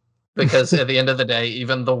else. Because at the end of the day,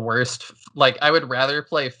 even the worst, like, I would rather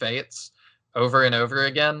play Fates over and over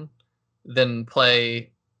again than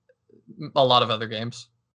play a lot of other games.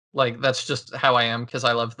 Like, that's just how I am, because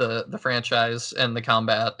I love the franchise and the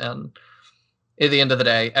combat, and at the end of the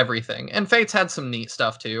day, everything. And Fates had some neat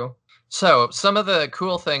stuff too. So some of the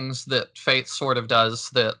cool things that Fates sort of does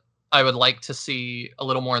that I would like to see a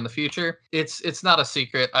little more in the future. It's not a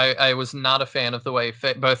secret. I was not a fan of the way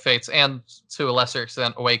both Fates and, to a lesser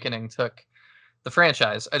extent, Awakening took the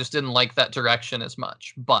franchise. I just didn't like that direction as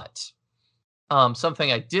much. But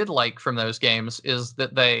something I did like from those games is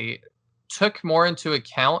that they took more into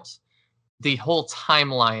account the whole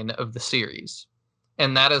timeline of the series.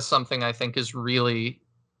 And that is something I think is really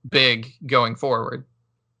big going forward.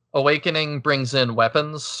 Awakening brings in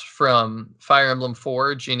weapons from Fire Emblem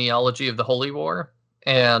 4, Genealogy of the Holy War,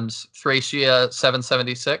 and Thracia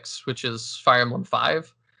 776, which is Fire Emblem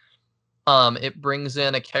 5. It brings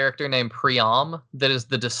in a character named Priam that is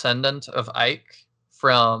the descendant of Ike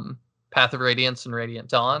from Path of Radiance and Radiant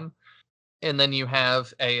Dawn. And then you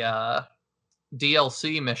have a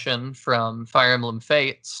DLC mission from Fire Emblem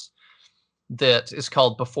Fates that is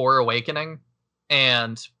called Before Awakening.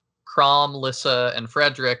 And Chrom, Lissa, and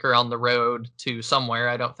Frederick are on the road to somewhere.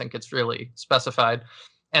 I don't think it's really specified.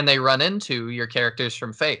 And they run into your characters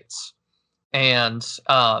from Fates. And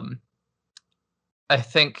I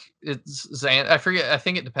think it's I forget. I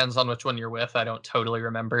think it depends on which one you're with. I don't totally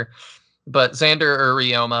remember. But Xander or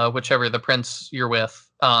Ryoma, whichever the prince you're with,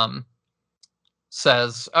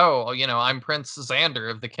 says, "Oh, I'm Prince Xander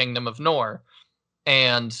of the Kingdom of Nor."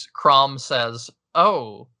 And Chrom says,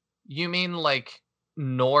 "Oh, you mean like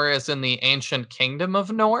Nor as in the ancient kingdom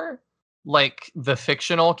of Nor? Like the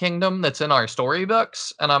fictional kingdom that's in our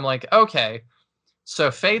storybooks?" And I'm like, okay.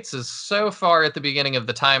 So Fates is so far at the beginning of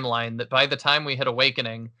the timeline that by the time we hit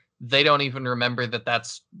Awakening, they don't even remember that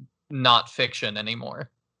that's not fiction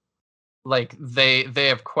anymore. Like they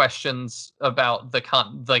have questions about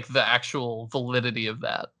the actual validity of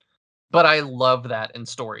that. But I love that in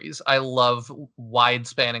stories. I love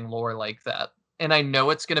wide-spanning lore like that. And I know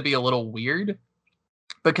it's going to be a little weird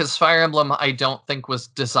because Fire Emblem, I don't think, was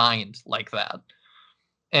designed like that.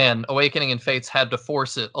 And Awakening and Fates had to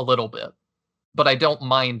force it a little bit. But I don't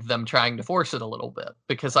mind them trying to force it a little bit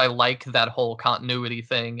because I like that whole continuity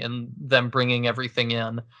thing and them bringing everything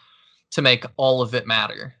in to make all of it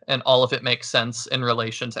matter and all of it make sense in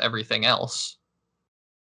relation to everything else.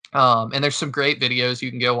 And there's some great videos you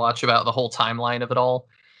can go watch about the whole timeline of it all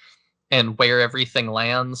and where everything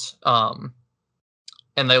lands.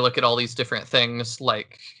 And they look at all these different things,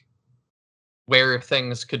 like where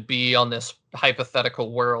things could be on this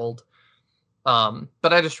hypothetical world.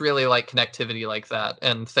 But I just really like connectivity like that,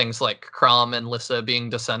 and things like Chrom and Lissa being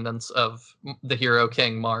descendants of the hero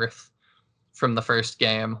king Marth from the first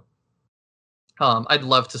game. I'd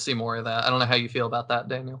love to see more of that. I don't know how you feel about that,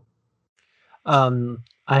 Daniel.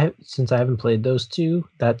 Since I haven't played those two,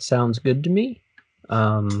 that sounds good to me.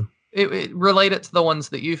 It relate it to the ones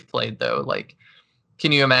that you've played though. Like,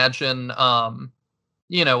 can you imagine,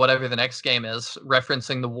 whatever the next game is,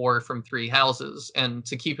 referencing the war from Three Houses, and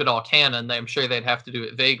to keep it all canon, I'm sure they'd have to do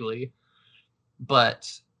it vaguely,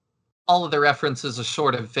 but all of the references are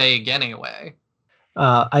sort of vague anyway.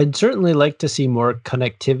 I'd certainly like to see more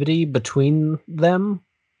connectivity between them,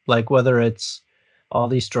 like whether it's all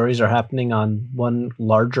these stories are happening on one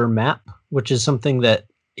larger map, which is something that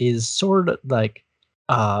is sort of like,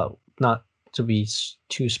 not to be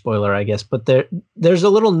too spoiler, I guess, but there's a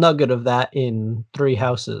little nugget of that in Three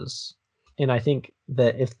Houses. And I think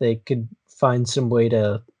that if they could find some way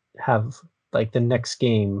to have like the next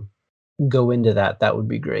game go into that, that would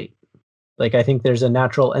be great. Like, I think there's a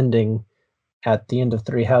natural ending at the end of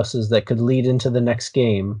Three Houses that could lead into the next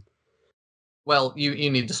game. Well, you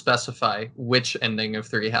need to specify which ending of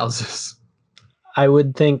Three Houses. I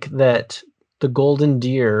would think that the Golden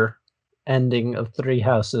Deer ending of Three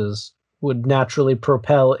Houses would naturally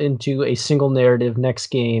propel into a single narrative next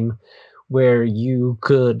game where you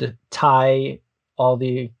could tie all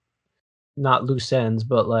the, not loose ends,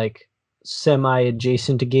 but like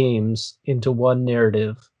semi-adjacent games into one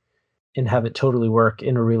narrative and have it totally work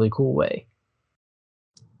in a really cool way.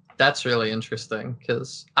 That's really interesting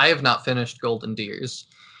because I have not finished Golden Deer's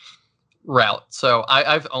route. So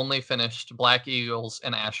I've only finished Black Eagles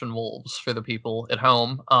and Ashen Wolves for the people at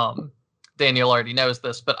home. Daniel already knows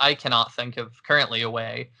this, but I cannot think of currently a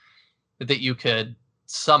way that you could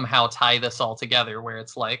somehow tie this all together where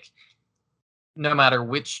it's like, no matter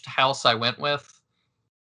which house I went with,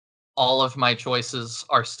 all of my choices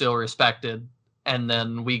are still respected, and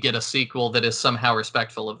then we get a sequel that is somehow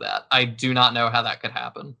respectful of that. I do not know how that could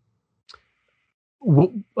happen.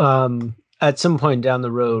 At some point down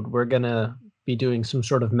the road, we're gonna be doing some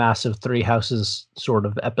sort of massive Three Houses sort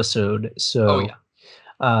of episode. So,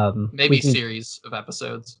 maybe series of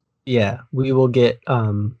episodes. Yeah, we will get.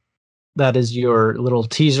 That is your little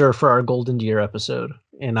teaser for our Golden Deer episode,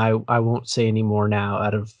 and I won't say any more now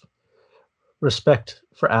out of respect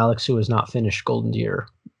for Alex, who has not finished Golden Deer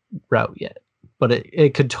route yet. But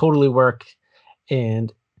it could totally work,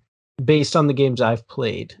 and based on the games I've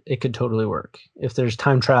played, it could totally work. If there's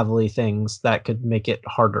time travel-y things, that could make it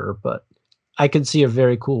harder, but I could see a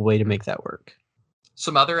very cool way to make that work.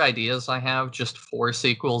 Some other ideas I have just for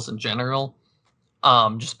sequels in general,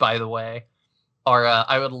 just by the way, are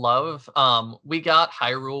I would love, we got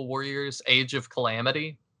Hyrule Warriors Age of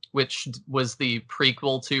Calamity, which was the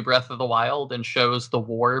prequel to Breath of the Wild and shows the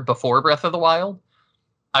war before Breath of the Wild.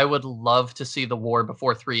 I would love to see the war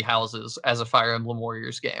before Three Houses as a Fire Emblem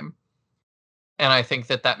Warriors game. And I think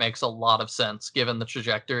that makes a lot of sense given the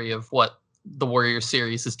trajectory of what the Warriors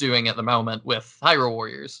series is doing at the moment with Hyrule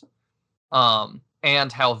Warriors.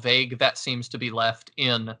 And how vague that seems to be left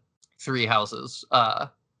in Three Houses.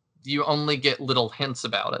 You only get little hints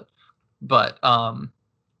about it. But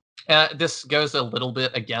this goes a little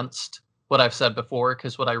bit against what I've said before,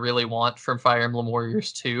 because what I really want from Fire Emblem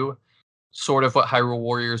Warriors 2, sort of what Hyrule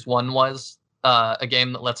Warriors 1 was, a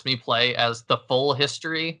game that lets me play as the full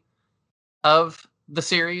history of the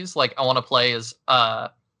series. Like, I want to play as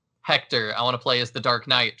Hector. I want to play as the Dark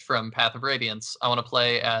Knight from Path of Radiance. I want to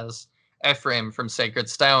play as Ephraim from Sacred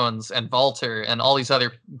Stones and Valter and all these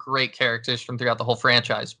other great characters from throughout the whole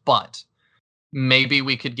franchise. But maybe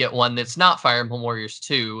we could get one that's not Fire Emblem Warriors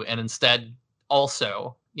 2 and instead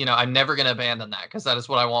also, I'm never going to abandon that because that is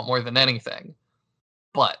what I want more than anything.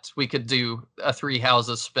 But we could do a Three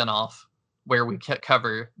Houses spinoff where we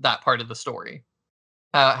cover that part of the story.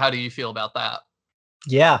 How do you feel about that?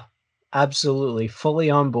 Yeah, absolutely.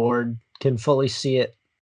 Fully on board. Can fully see it.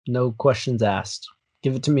 No questions asked.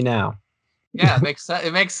 Give it to me now. Yeah, it makes sense.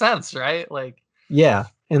 It makes sense, right? Like, yeah,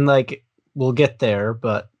 and like we'll get there,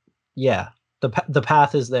 but yeah, the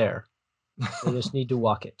path is there. We just need to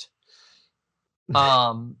walk it.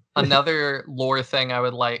 Another lore thing I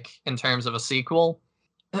would like in terms of a sequel.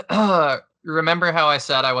 Remember how I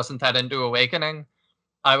said I wasn't that into Awakening?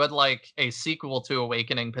 I would like a sequel to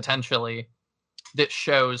Awakening potentially that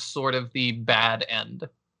shows sort of the bad end.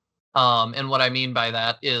 And what I mean by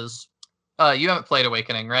that is, you haven't played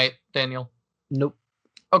Awakening, right, Daniel? Nope.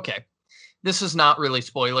 Okay. This is not really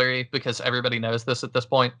spoilery because everybody knows this at this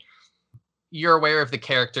point. You're aware of the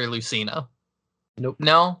character Lucina? Nope.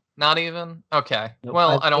 No? Not even? Okay. Nope.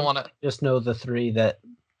 Well, I don't want to... just know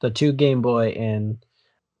the two Game Boy, and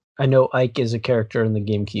I know Ike is a character in the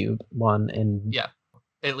GameCube one, and... Yeah.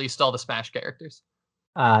 At least all the Smash characters.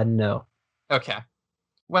 No. Okay.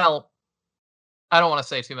 Well, I don't want to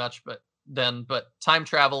say too much, but time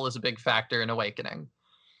travel is a big factor in Awakening.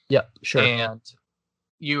 Yep, sure. And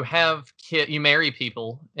you have you marry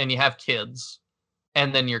people and you have kids,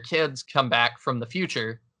 and then your kids come back from the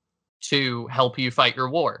future to help you fight your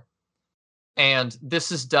war. And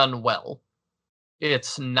this is done well.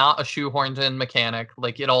 It's not a shoehorned in mechanic.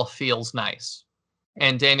 Like, it all feels nice.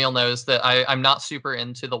 And Daniel knows that I'm not super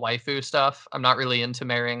into the waifu stuff. I'm not really into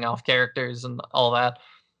marrying off characters and all that.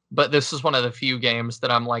 But this is one of the few games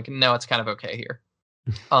that I'm like, no, it's kind of okay here.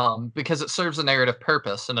 Because it serves a narrative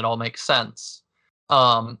purpose and it all makes sense.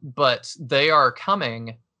 But they are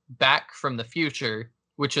coming back from the future,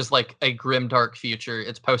 which is like a grim, dark future.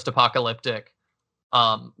 It's post-apocalyptic,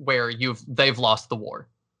 where they've lost the war.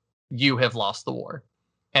 You have lost the war.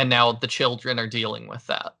 And now the children are dealing with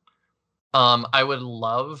that. I would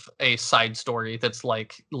love a side story that's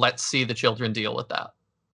like, let's see the children deal with that.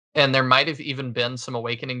 And there might have even been some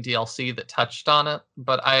Awakening DLC that touched on it,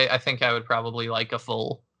 but I think I would probably like a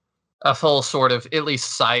full sort of at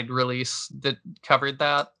least side release that covered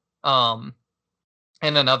that. And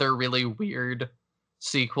another really weird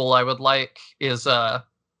sequel I would like is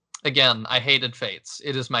again, I hated Fates.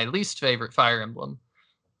 It is my least favorite Fire Emblem.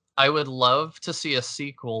 I would love to see a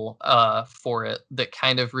sequel for it that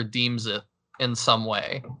kind of redeems it in some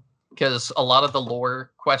way, because a lot of the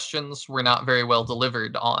lore questions were not very well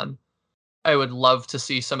delivered on. I would love to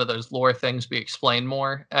see some of those lore things be explained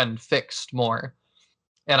more and fixed more.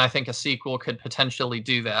 And I think a sequel could potentially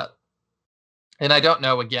do that. And I don't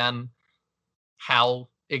know, again, how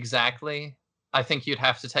exactly. I think you'd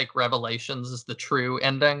have to take Revelations as the true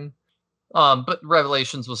ending. But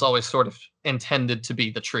Revelations was always sort of intended to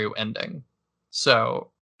be the true ending.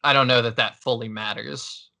 So I don't know that that fully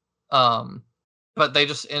matters. But they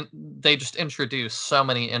just introduced so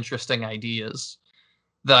many interesting ideas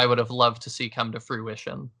that I would have loved to see come to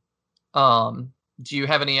fruition. Do you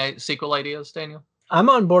have any sequel ideas, Daniel? I'm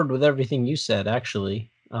on board with everything you said,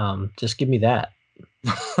 actually. Just give me that.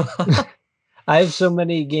 I have so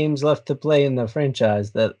many games left to play in the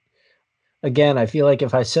franchise that, again, I feel like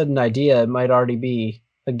if I said an idea, it might already be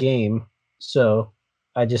a game. So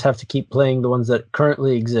I just have to keep playing the ones that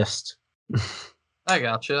currently exist. I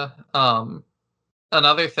gotcha.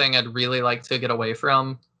 Another thing I'd really like to get away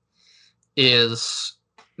from is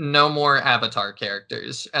no more Avatar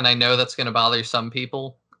characters. And I know that's going to bother some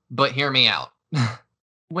people, but hear me out.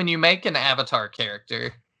 When you make an Avatar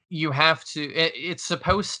character, you have to, it's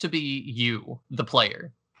supposed to be you, the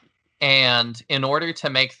player. And in order to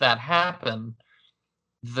make that happen,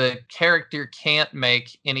 the character can't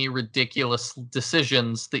make any ridiculous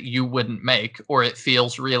decisions that you wouldn't make, or it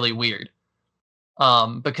feels really weird.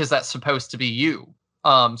 Because that's supposed to be you.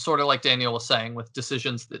 Sort of like Daniel was saying with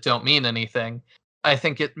decisions that don't mean anything. I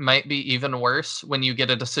think it might be even worse when you get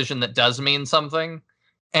a decision that does mean something,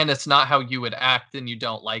 and it's not how you would act and you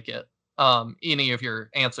don't like it, any of your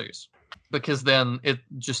answers. Because then it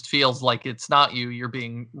just feels like it's not you. You're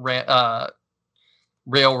being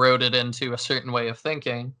railroaded into a certain way of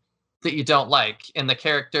thinking that you don't like. And the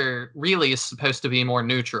character really is supposed to be more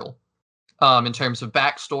neutral. In terms of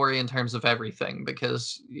backstory, in terms of everything,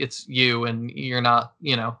 because it's you and you're not,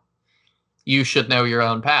 you should know your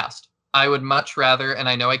own past. I would much rather, and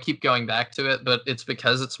I know I keep going back to it, but it's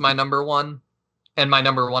because it's my number one and my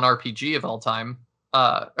number one RPG of all time.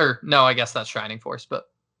 Or no, I guess that's Shining Force, but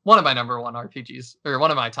one of my number one RPGs, or one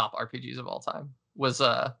of my top RPGs of all time, was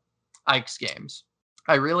Ike's games.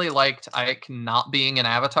 I really liked Ike not being an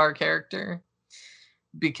Avatar character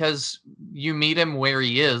because you meet him where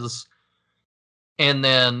he is. And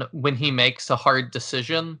then when he makes a hard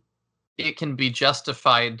decision, it can be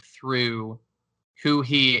justified through who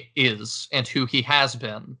he is and who he has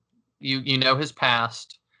been. You know his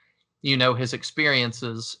past, you know his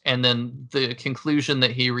experiences, and then the conclusion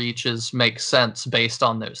that he reaches makes sense based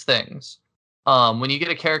on those things. When you get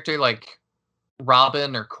a character like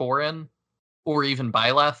Robin or Corrin, or even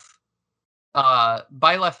Byleth,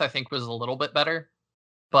 Byleth I think was a little bit better,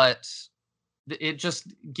 but it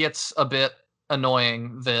just gets a bit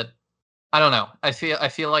annoying that I don't know. I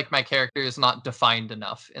feel like my character is not defined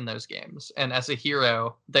enough in those games, and as a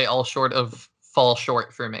hero, they all sort of fall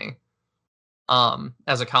short for me.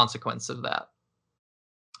 As a consequence of that,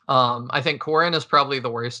 I think Corrin is probably the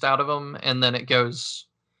worst out of them, and then it goes.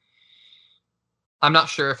 I'm not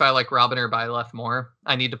sure if I like Robin or Byleth more.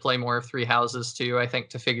 I need to play more of Three Houses too, I think,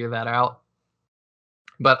 to figure that out.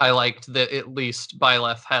 But I liked that at least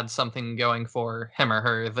Byleth had something going for him or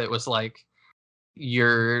her that was like,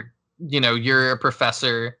 you're a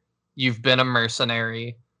professor, you've been a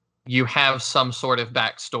mercenary, you have some sort of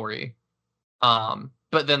backstory.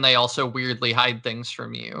 But then they also weirdly hide things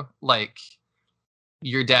from you. Like,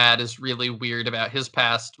 your dad is really weird about his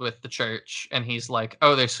past with the church, and he's like,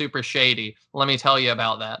 oh, they're super shady. Let me tell you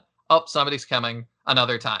about that. Oh, somebody's coming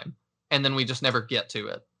another time. And then we just never get to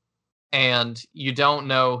it. And you don't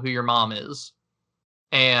know who your mom is.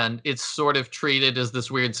 And it's sort of treated as this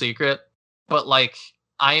weird secret. But, like,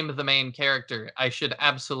 I'm the main character. I should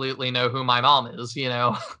absolutely know who my mom is,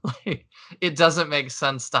 Like, it doesn't make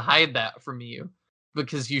sense to hide that from you,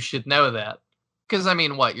 because you should know that. Because, I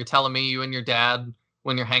mean, what? You're telling me you and your dad,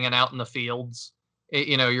 when you're hanging out in the fields,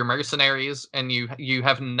 you're mercenaries and you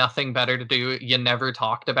have nothing better to do. You never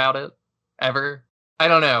talked about it, ever. I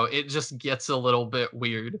don't know. It just gets a little bit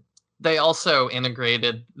weird. They also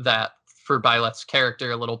integrated that for Byleth's character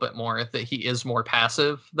a little bit more, that he is more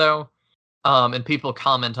passive, though. And people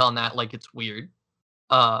comment on that like it's weird.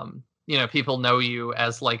 people know you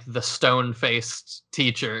as like the stone-faced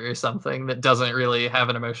teacher or something that doesn't really have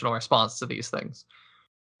an emotional response to these things.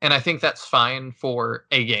 And I think that's fine for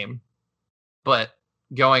a game. But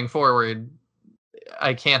going forward,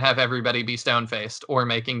 I can't have everybody be stone-faced or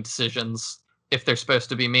making decisions if they're supposed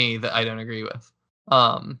to be me that I don't agree with.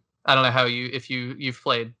 I don't know how you've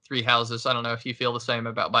played Three Houses. I don't know if you feel the same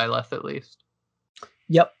about Byleth at least.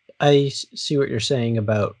 Yep, I see what you're saying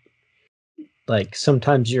about, like,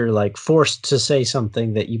 sometimes you're like forced to say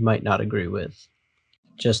something that you might not agree with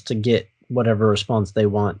just to get whatever response they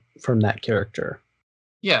want from that character.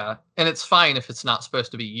 Yeah, and it's fine if it's not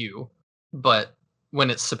supposed to be you, but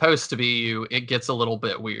when it's supposed to be you, it gets a little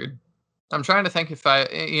bit weird. I'm trying to think if I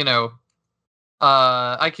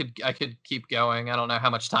could keep going. I don't know how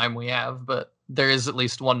much time we have, but there is at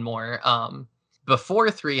least one more. Before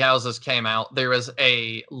Three Houses came out, there was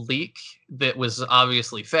a leak that was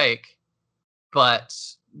obviously fake, but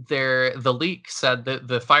the leak said that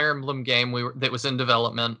the Fire Emblem game that was in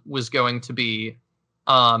development was going to be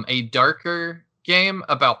a darker game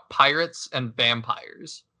about pirates and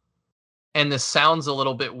vampires. And this sounds a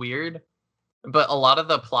little bit weird, but a lot of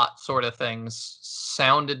the plot sort of things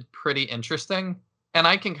sounded pretty interesting, and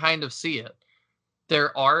I can kind of see it.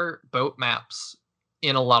 There are boat maps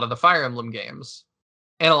in a lot of the Fire Emblem games,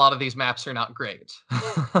 and a lot of these maps are not great.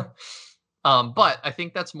 But I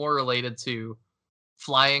think that's more related to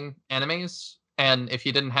flying enemies, and if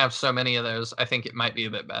you didn't have so many of those, I think it might be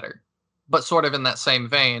a bit better. But sort of in that same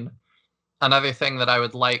vein, another thing that I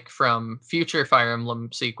would like from future Fire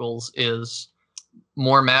Emblem sequels is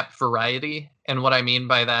more map variety. And what I mean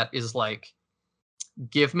by that is, like,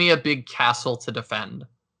 give me a big castle to defend.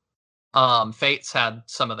 Fates had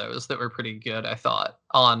some of those that were pretty good, I thought.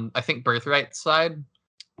 On, I think, Birthright side,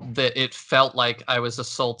 that it felt like I was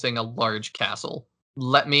assaulting a large castle.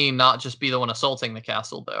 Let me not just be the one assaulting the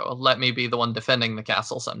castle, though. Let me be the one defending the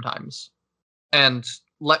castle sometimes. And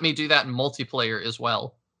let me do that in multiplayer as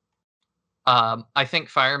well. I think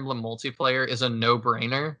Fire Emblem multiplayer is a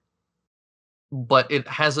no-brainer, but it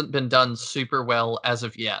hasn't been done super well as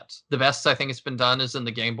of yet. The best I think it's been done is in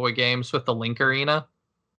the Game Boy games with the Link Arena,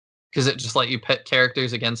 because it just let you pit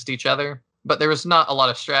characters against each other. But there was not a lot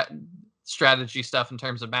of strategy stuff in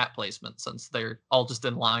terms of map placement, since they're all just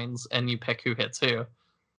in lines and you pick who hits who,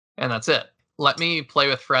 and that's it. Let me play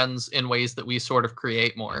with friends in ways that we sort of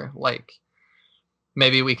create more. Like,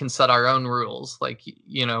 maybe we can set our own rules. Like,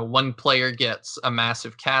 one player gets a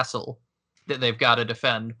massive castle that they've got to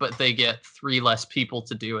defend, but they get 3 less people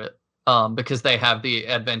to do it because they have the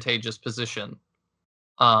advantageous position.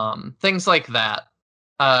 Things like that.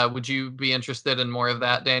 Would you be interested in more of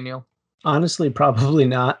that, Daniel? Honestly, probably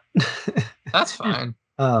not. That's fine.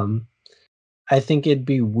 I think it'd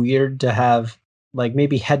be weird to have, like,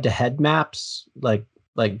 maybe head-to-head maps, like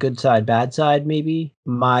good side, bad side, maybe.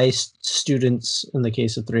 My students, in the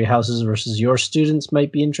case of Three Houses, versus your students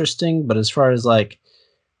might be interesting, but as far as, like,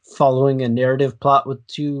 following a narrative plot with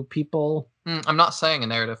 2 people... I'm not saying a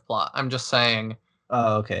narrative plot. I'm just saying...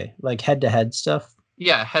 Oh, okay. Like, head-to-head stuff?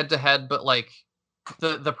 Yeah, head-to-head, but, like,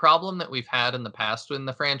 the problem that we've had in the past in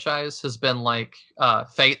the franchise has been, like,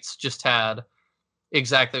 Fates just had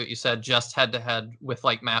exactly what you said, just head-to-head with,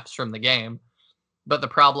 like, maps from the game. But the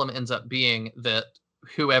problem ends up being that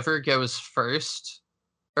whoever goes first,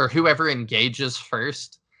 or whoever engages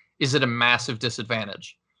first, is at a massive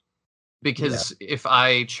disadvantage. Because if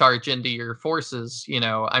I charge into your forces,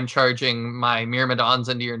 I'm charging my Myrmidons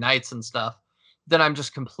into your knights and stuff, then I'm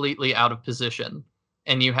just completely out of position.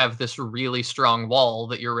 And you have this really strong wall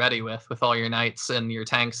that you're ready with all your knights and your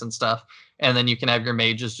tanks and stuff. And then you can have your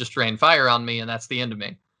mages just rain fire on me, and that's the end of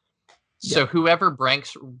me. Yeah. So whoever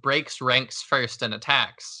breaks ranks first and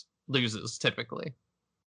attacks loses, typically.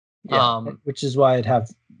 Yeah, which is why I'd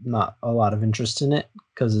have not a lot of interest in it,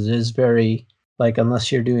 because it is very, like,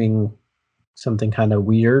 unless you're doing something kind of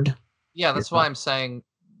weird. Yeah, that's why I'm saying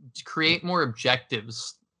create more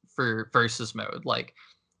objectives for versus mode. Like,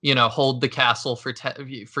 hold the castle for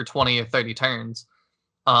 20 or 30 turns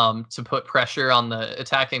to put pressure on the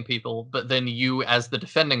attacking people, but then you as the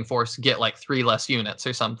defending force get like 3 less units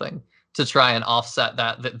or something to try and offset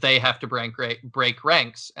that they have to break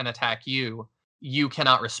ranks and attack you. You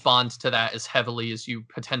cannot respond to that as heavily as you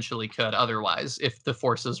potentially could otherwise if the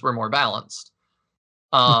forces were more balanced.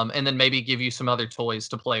 And then maybe give you some other toys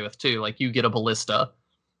to play with too. Like, you get a ballista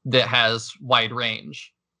that has wide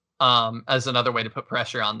range as another way to put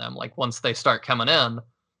pressure on them. Like, once they start coming in,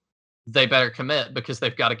 they better commit because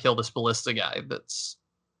they've got to kill this ballista guy that's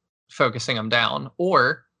focusing them down.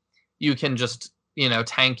 Or you can just,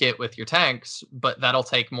 tank it with your tanks, but that'll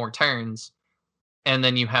take more turns. and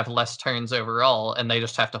then you have less turns overall, and they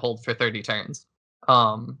just have to hold for 30 turns.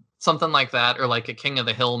 Something like that, or like a King of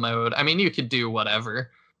the Hill mode. I mean, you could do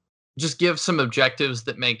whatever. Just give some objectives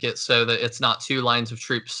that make it so that it's not two lines of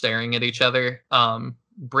troops staring at each other,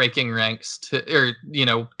 breaking ranks or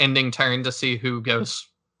ending turn to see who goes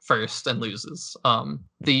first and loses.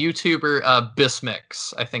 The YouTuber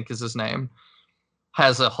Bismix, I think is his name,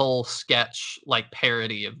 has a whole sketch like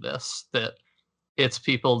parody of this, that it's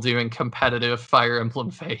people doing competitive Fire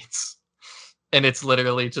Emblem Fates. And it's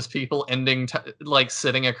literally just people like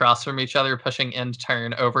sitting across from each other, pushing end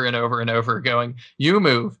turn over and over and over, going, you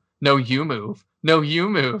move, no, you move, no, you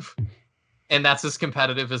move. And that's as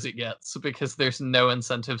competitive as it gets, because there's no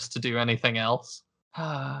incentives to do anything else.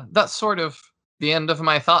 That's sort of the end of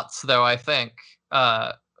my thoughts, though, I think.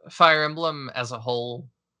 Fire Emblem as a whole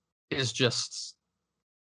is just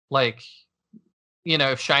like,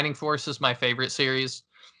 if Shining Force is my favorite series,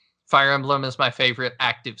 Fire Emblem is my favorite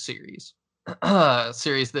active series.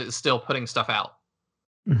 Series that is still putting stuff out.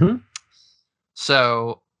 Mm-hmm.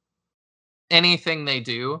 So anything they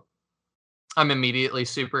do, I'm immediately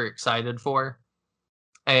super excited for,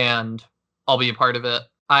 and I'll be a part of it.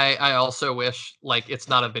 I also wish, like, it's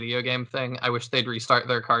not a video game thing. I wish they'd restart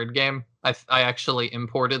their card game. I actually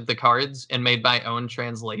imported the cards and made my own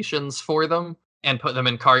translations for them and put them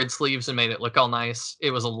in card sleeves and made it look all nice. It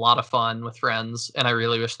was a lot of fun with friends, and I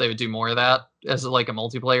really wish they would do more of that as like a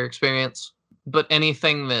multiplayer experience. But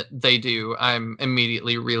anything that they do, I'm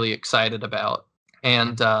immediately really excited about.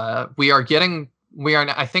 And I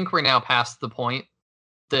think we're now past the point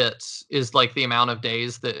that is like the amount of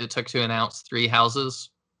days that it took to announce 3 houses.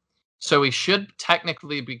 So we should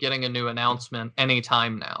technically be getting a new announcement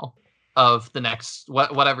anytime now of the next,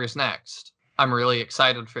 whatever's next. I'm really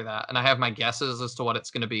excited for that. And I have my guesses as to what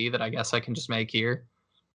it's going to be that I guess I can just make here.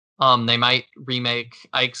 They might remake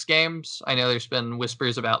Ike's games. I know there's been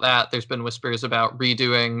whispers about that. There's been whispers about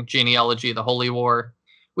redoing Genealogy of the Holy War,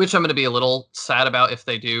 which I'm going to be a little sad about if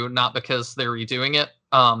they do, not because they're redoing it.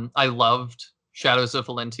 I loved Shadows of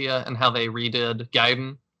Valentia and how they redid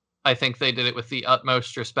Gaiden. I think they did it with the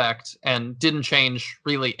utmost respect and didn't change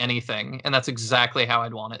really anything. And that's exactly how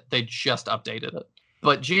I'd want it. They just updated it.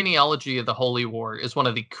 But Genealogy of the Holy War is one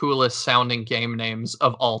of the coolest sounding game names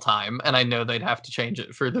of all time. And I know they'd have to change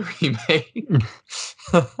it for the remake.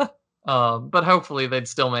 But hopefully they'd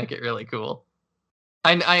still make it really cool.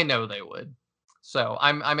 I know they would. So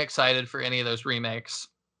I'm excited for any of those remakes.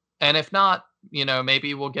 And if not,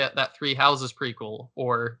 maybe we'll get that 3 Houses prequel,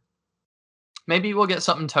 or maybe we'll get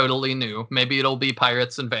something totally new. Maybe it'll be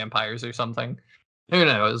pirates and vampires or something. Who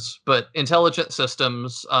knows? But Intelligent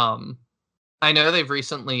Systems, I know they've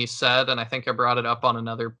recently said, and I think I brought it up on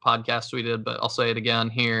another podcast we did, but I'll say it again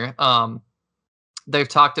here. They've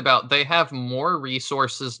talked about they have more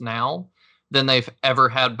resources now than they've ever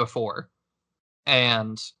had before.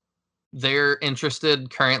 And they're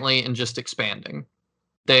interested currently in just expanding.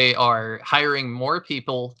 They are hiring more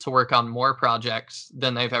people to work on more projects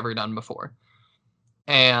than they've ever done before.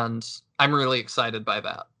 And I'm really excited by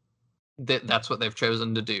that. That's what they've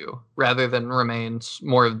chosen to do, rather than remain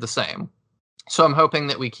more of the same. So I'm hoping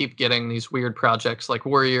that we keep getting these weird projects like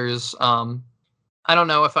Warriors. I don't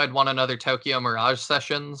know if I'd want another Tokyo Mirage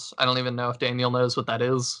Sessions. I don't even know if Daniel knows what that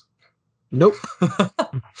is. Nope.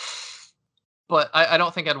 But I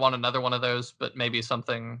don't think I'd want another one of those, but maybe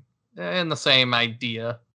something in the same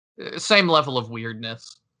idea, same level of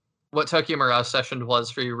weirdness. What Tokyo Mirage Session was,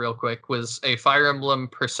 for you real quick, was a Fire Emblem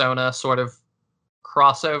Persona sort of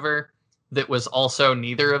crossover that was also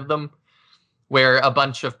neither of them, where a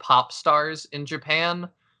bunch of pop stars in Japan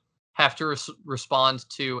have to respond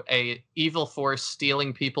to a evil force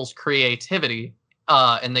stealing people's creativity.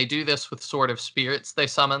 And they do this with sort of spirits they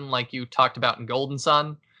summon, like you talked about in Golden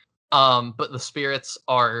Sun. But the spirits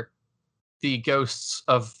are the ghosts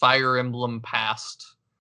of Fire Emblem past.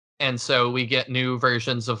 And so we get new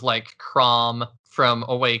versions of like Chrom from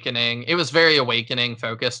Awakening. It was very Awakening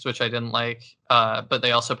focused, which I didn't like. But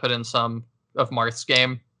they also put in some of Marth's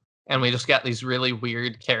game. And we just got these really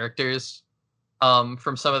weird characters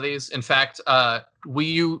from some of these. In fact, will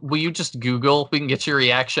you just Google? We can get your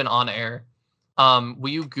reaction on air. Will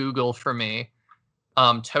you Google for me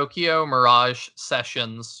Tokyo Mirage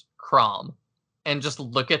Sessions Chrom and just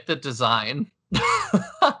look at the design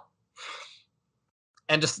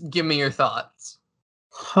and just give me your thoughts.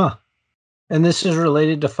 Huh. And this is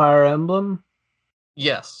related to Fire Emblem?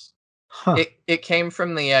 Yes. Huh. It came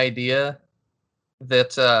from the idea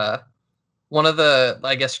that one of the,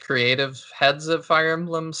 I guess, creative heads of Fire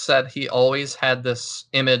Emblem said he always had this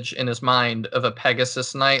image in his mind of a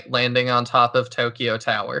Pegasus Knight landing on top of Tokyo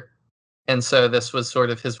Tower. And so this was sort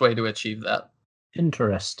of his way to achieve that.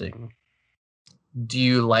 Interesting. Do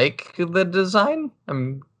you like the design?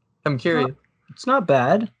 I'm curious. It's not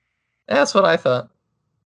bad. That's what I thought.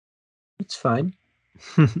 It's fine.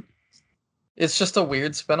 It's just a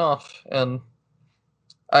weird spinoff, and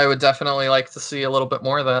I would definitely like to see a little bit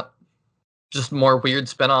more of that. Just more weird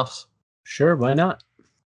spinoffs. Sure, why not?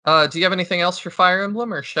 Do you have anything else for Fire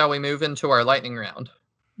Emblem, or shall we move into our lightning round?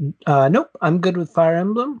 Nope, I'm good with Fire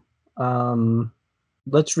Emblem.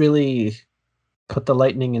 Let's really put the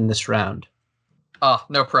lightning in this round.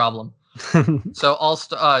 No problem.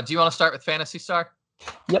 So do you want to start with Phantasy Star?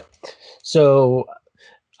 Yep. So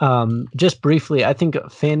just briefly, I think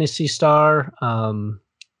Phantasy Star,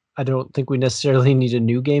 I don't think we necessarily need a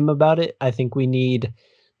new game about it. I think we need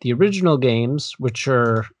the original games, which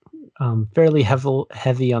are fairly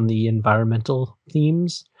heavy on the environmental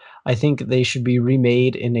themes. I think they should be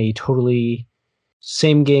remade in a totally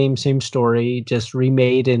same game, same story, just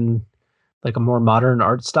remade in like a more modern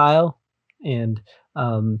art style, and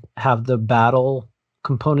have the battle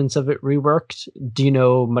components of it reworked. Do you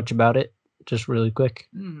know much about it? Just really quick.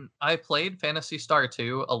 I played Phantasy Star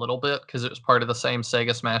 2 a little bit because it was part of the same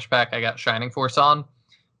Sega Smash Pack I got Shining Force on,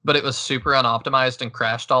 but it was super unoptimized and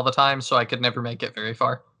crashed all the time, so I could never make it very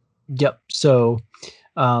far. Yep. So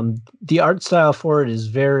the art style for it is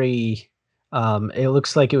very, it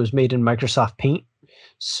looks like it was made in Microsoft Paint.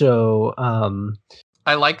 So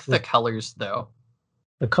I like the colors, though.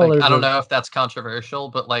 The colors. Like, I don't know if that's controversial,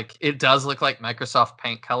 but like it does look like Microsoft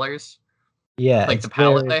Paint colors. Yeah, like the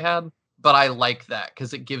palette they had. But I like that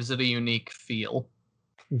because it gives it a unique feel.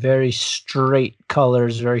 Very straight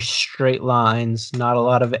colors, very straight lines, not a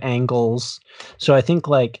lot of angles. So I think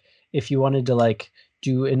like if you wanted to like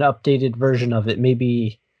do an updated version of it,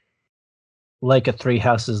 maybe like a Three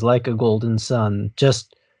Houses, like a Golden Sun,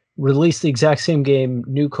 just release the exact same game,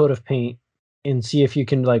 new coat of paint, and see if you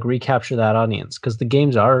can like recapture that audience, because the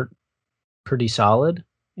games are pretty solid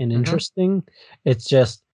and interesting. It's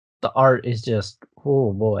just the art is just,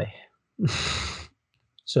 oh boy.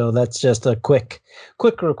 So that's just a quick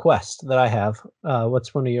request that I have.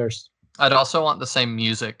 What's one of yours? I'd also want the same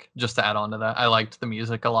music, just to add on to that. I liked the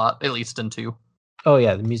music a lot, at least in 2. Oh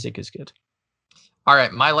yeah, the music is good. All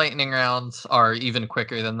right, my lightning rounds are even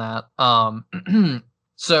quicker than that.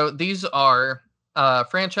 So these are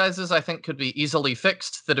franchises I think could be easily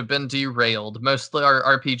fixed that have been derailed. Mostly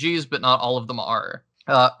are RPGs, but not all of them are.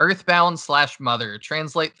 Earthbound/Mother.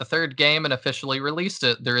 Translate the third game and officially release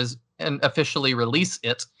it. The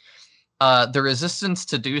resistance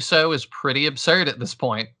to do so is pretty absurd at this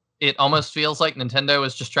point. It almost feels like Nintendo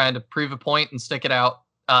is just trying to prove a point and stick it out,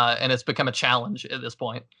 and it's become a challenge at this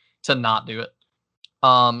point to not do it.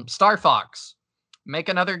 Star Fox. Make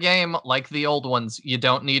another game like the old ones. You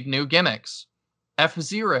don't need new gimmicks.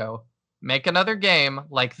 F-Zero. Make another game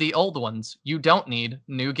like the old ones. You don't need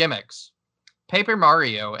new gimmicks. Paper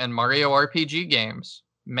Mario and Mario RPG games.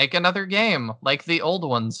 Make another game like the old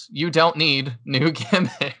ones. You don't need new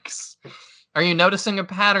gimmicks. Are you noticing a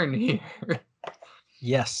pattern here?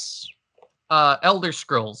 Yes. Elder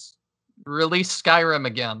Scrolls. Release Skyrim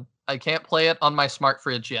again. I can't play it on my smart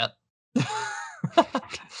fridge yet.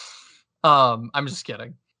 I'm just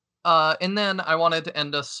kidding. And then I wanted to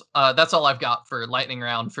end us. That's all I've got for lightning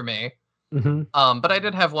round for me. But I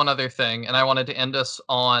did have one other thing, and I wanted to end us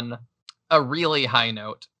on a really high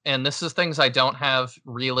note. And this is things I don't have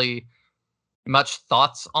really much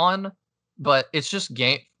thoughts on, but it's just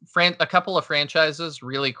a couple of franchises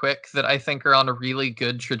really quick that I think are on a really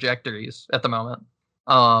good trajectories at the moment.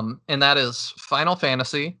 And that is Final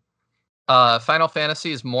Fantasy. Final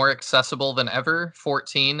Fantasy is more accessible than ever.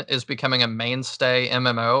 14 is becoming a mainstay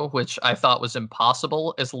MMO, which I thought was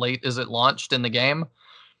impossible as late as it launched in the game.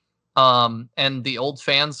 And the old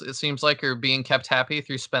fans, it seems like, are being kept happy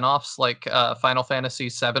through spinoffs like Final Fantasy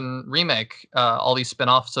VII Remake, all these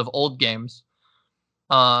spinoffs of old games.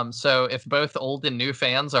 So if both old and new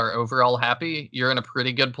fans are overall happy, you're in a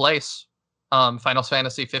pretty good place. Final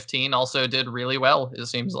Fantasy 15 also did really well, it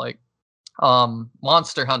seems like.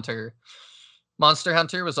 Monster Hunter. Monster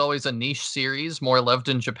Hunter was always a niche series, more loved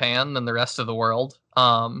in Japan than the rest of the world.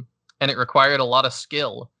 And it required a lot of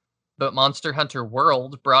skill. But Monster Hunter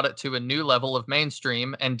World brought it to a new level of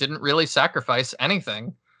mainstream and didn't really sacrifice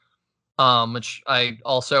anything, which I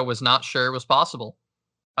also was not sure was possible.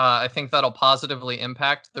 I think that'll positively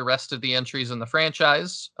impact the rest of the entries in the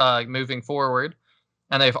franchise moving forward.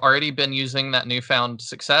 And they've already been using that newfound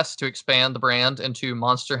success to expand the brand into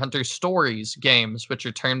Monster Hunter Stories games, which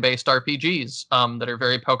are turn-based RPGs that are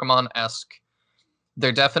very Pokemon-esque.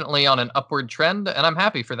 They're definitely on an upward trend, and I'm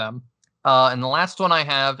happy for them. And the last one I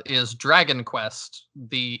have is Dragon Quest,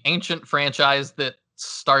 the ancient franchise that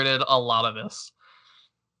started a lot of this.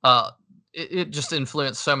 it just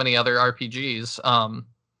influenced so many other RPGs.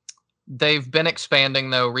 They've been expanding,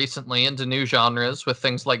 though, recently into new genres with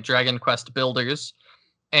things like Dragon Quest Builders,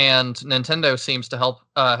 and Nintendo seems to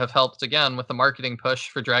have helped again with the marketing push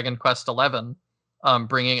for Dragon Quest XI,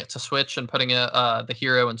 bringing it to Switch and putting the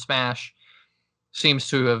hero in Smash. Seems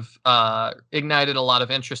to have ignited a lot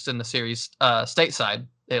of interest in the series stateside,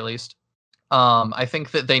 at least. I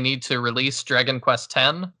think that they need to release Dragon Quest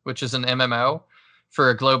X, which is an MMO, for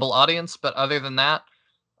a global audience. But other than that,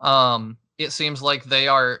 it seems like they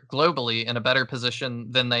are globally in a better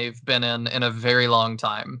position than they've been in a very long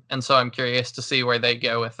time. And so I'm curious to see where they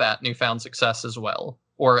go with that newfound success as well.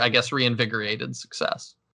 Or I guess reinvigorated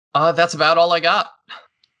success. That's about all I got.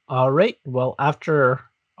 All right. Well, after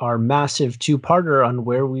our massive two-parter on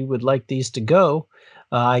where we would like these to go,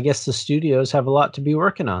 I guess the studios have a lot to be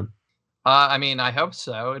working on. I mean, I hope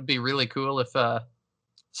so. It'd be really cool if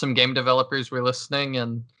some game developers were listening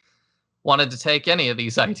and wanted to take any of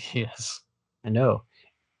these ideas. I know.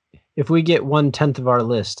 If we get 1/10 of our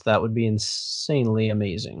list, that would be insanely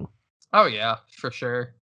amazing. Oh, yeah, for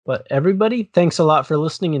sure. But everybody, thanks a lot for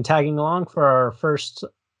listening and tagging along for our first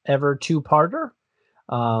ever two-parter.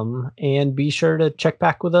 And be sure to check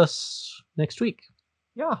back with us next week.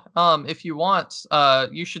 Yeah. If you want,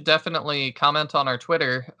 you should definitely comment on our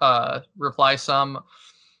Twitter, reply some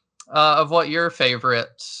of what your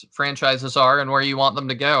favorite franchises are and where you want them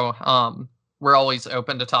to go. We're always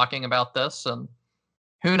open to talking about this, and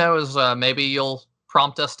who knows, maybe you'll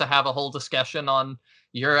prompt us to have a whole discussion on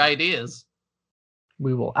your ideas.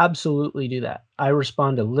 We will absolutely do that. I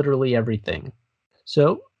respond to literally everything.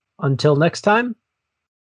 So until next time,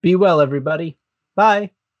 be well, everybody.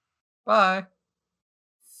 Bye. Bye.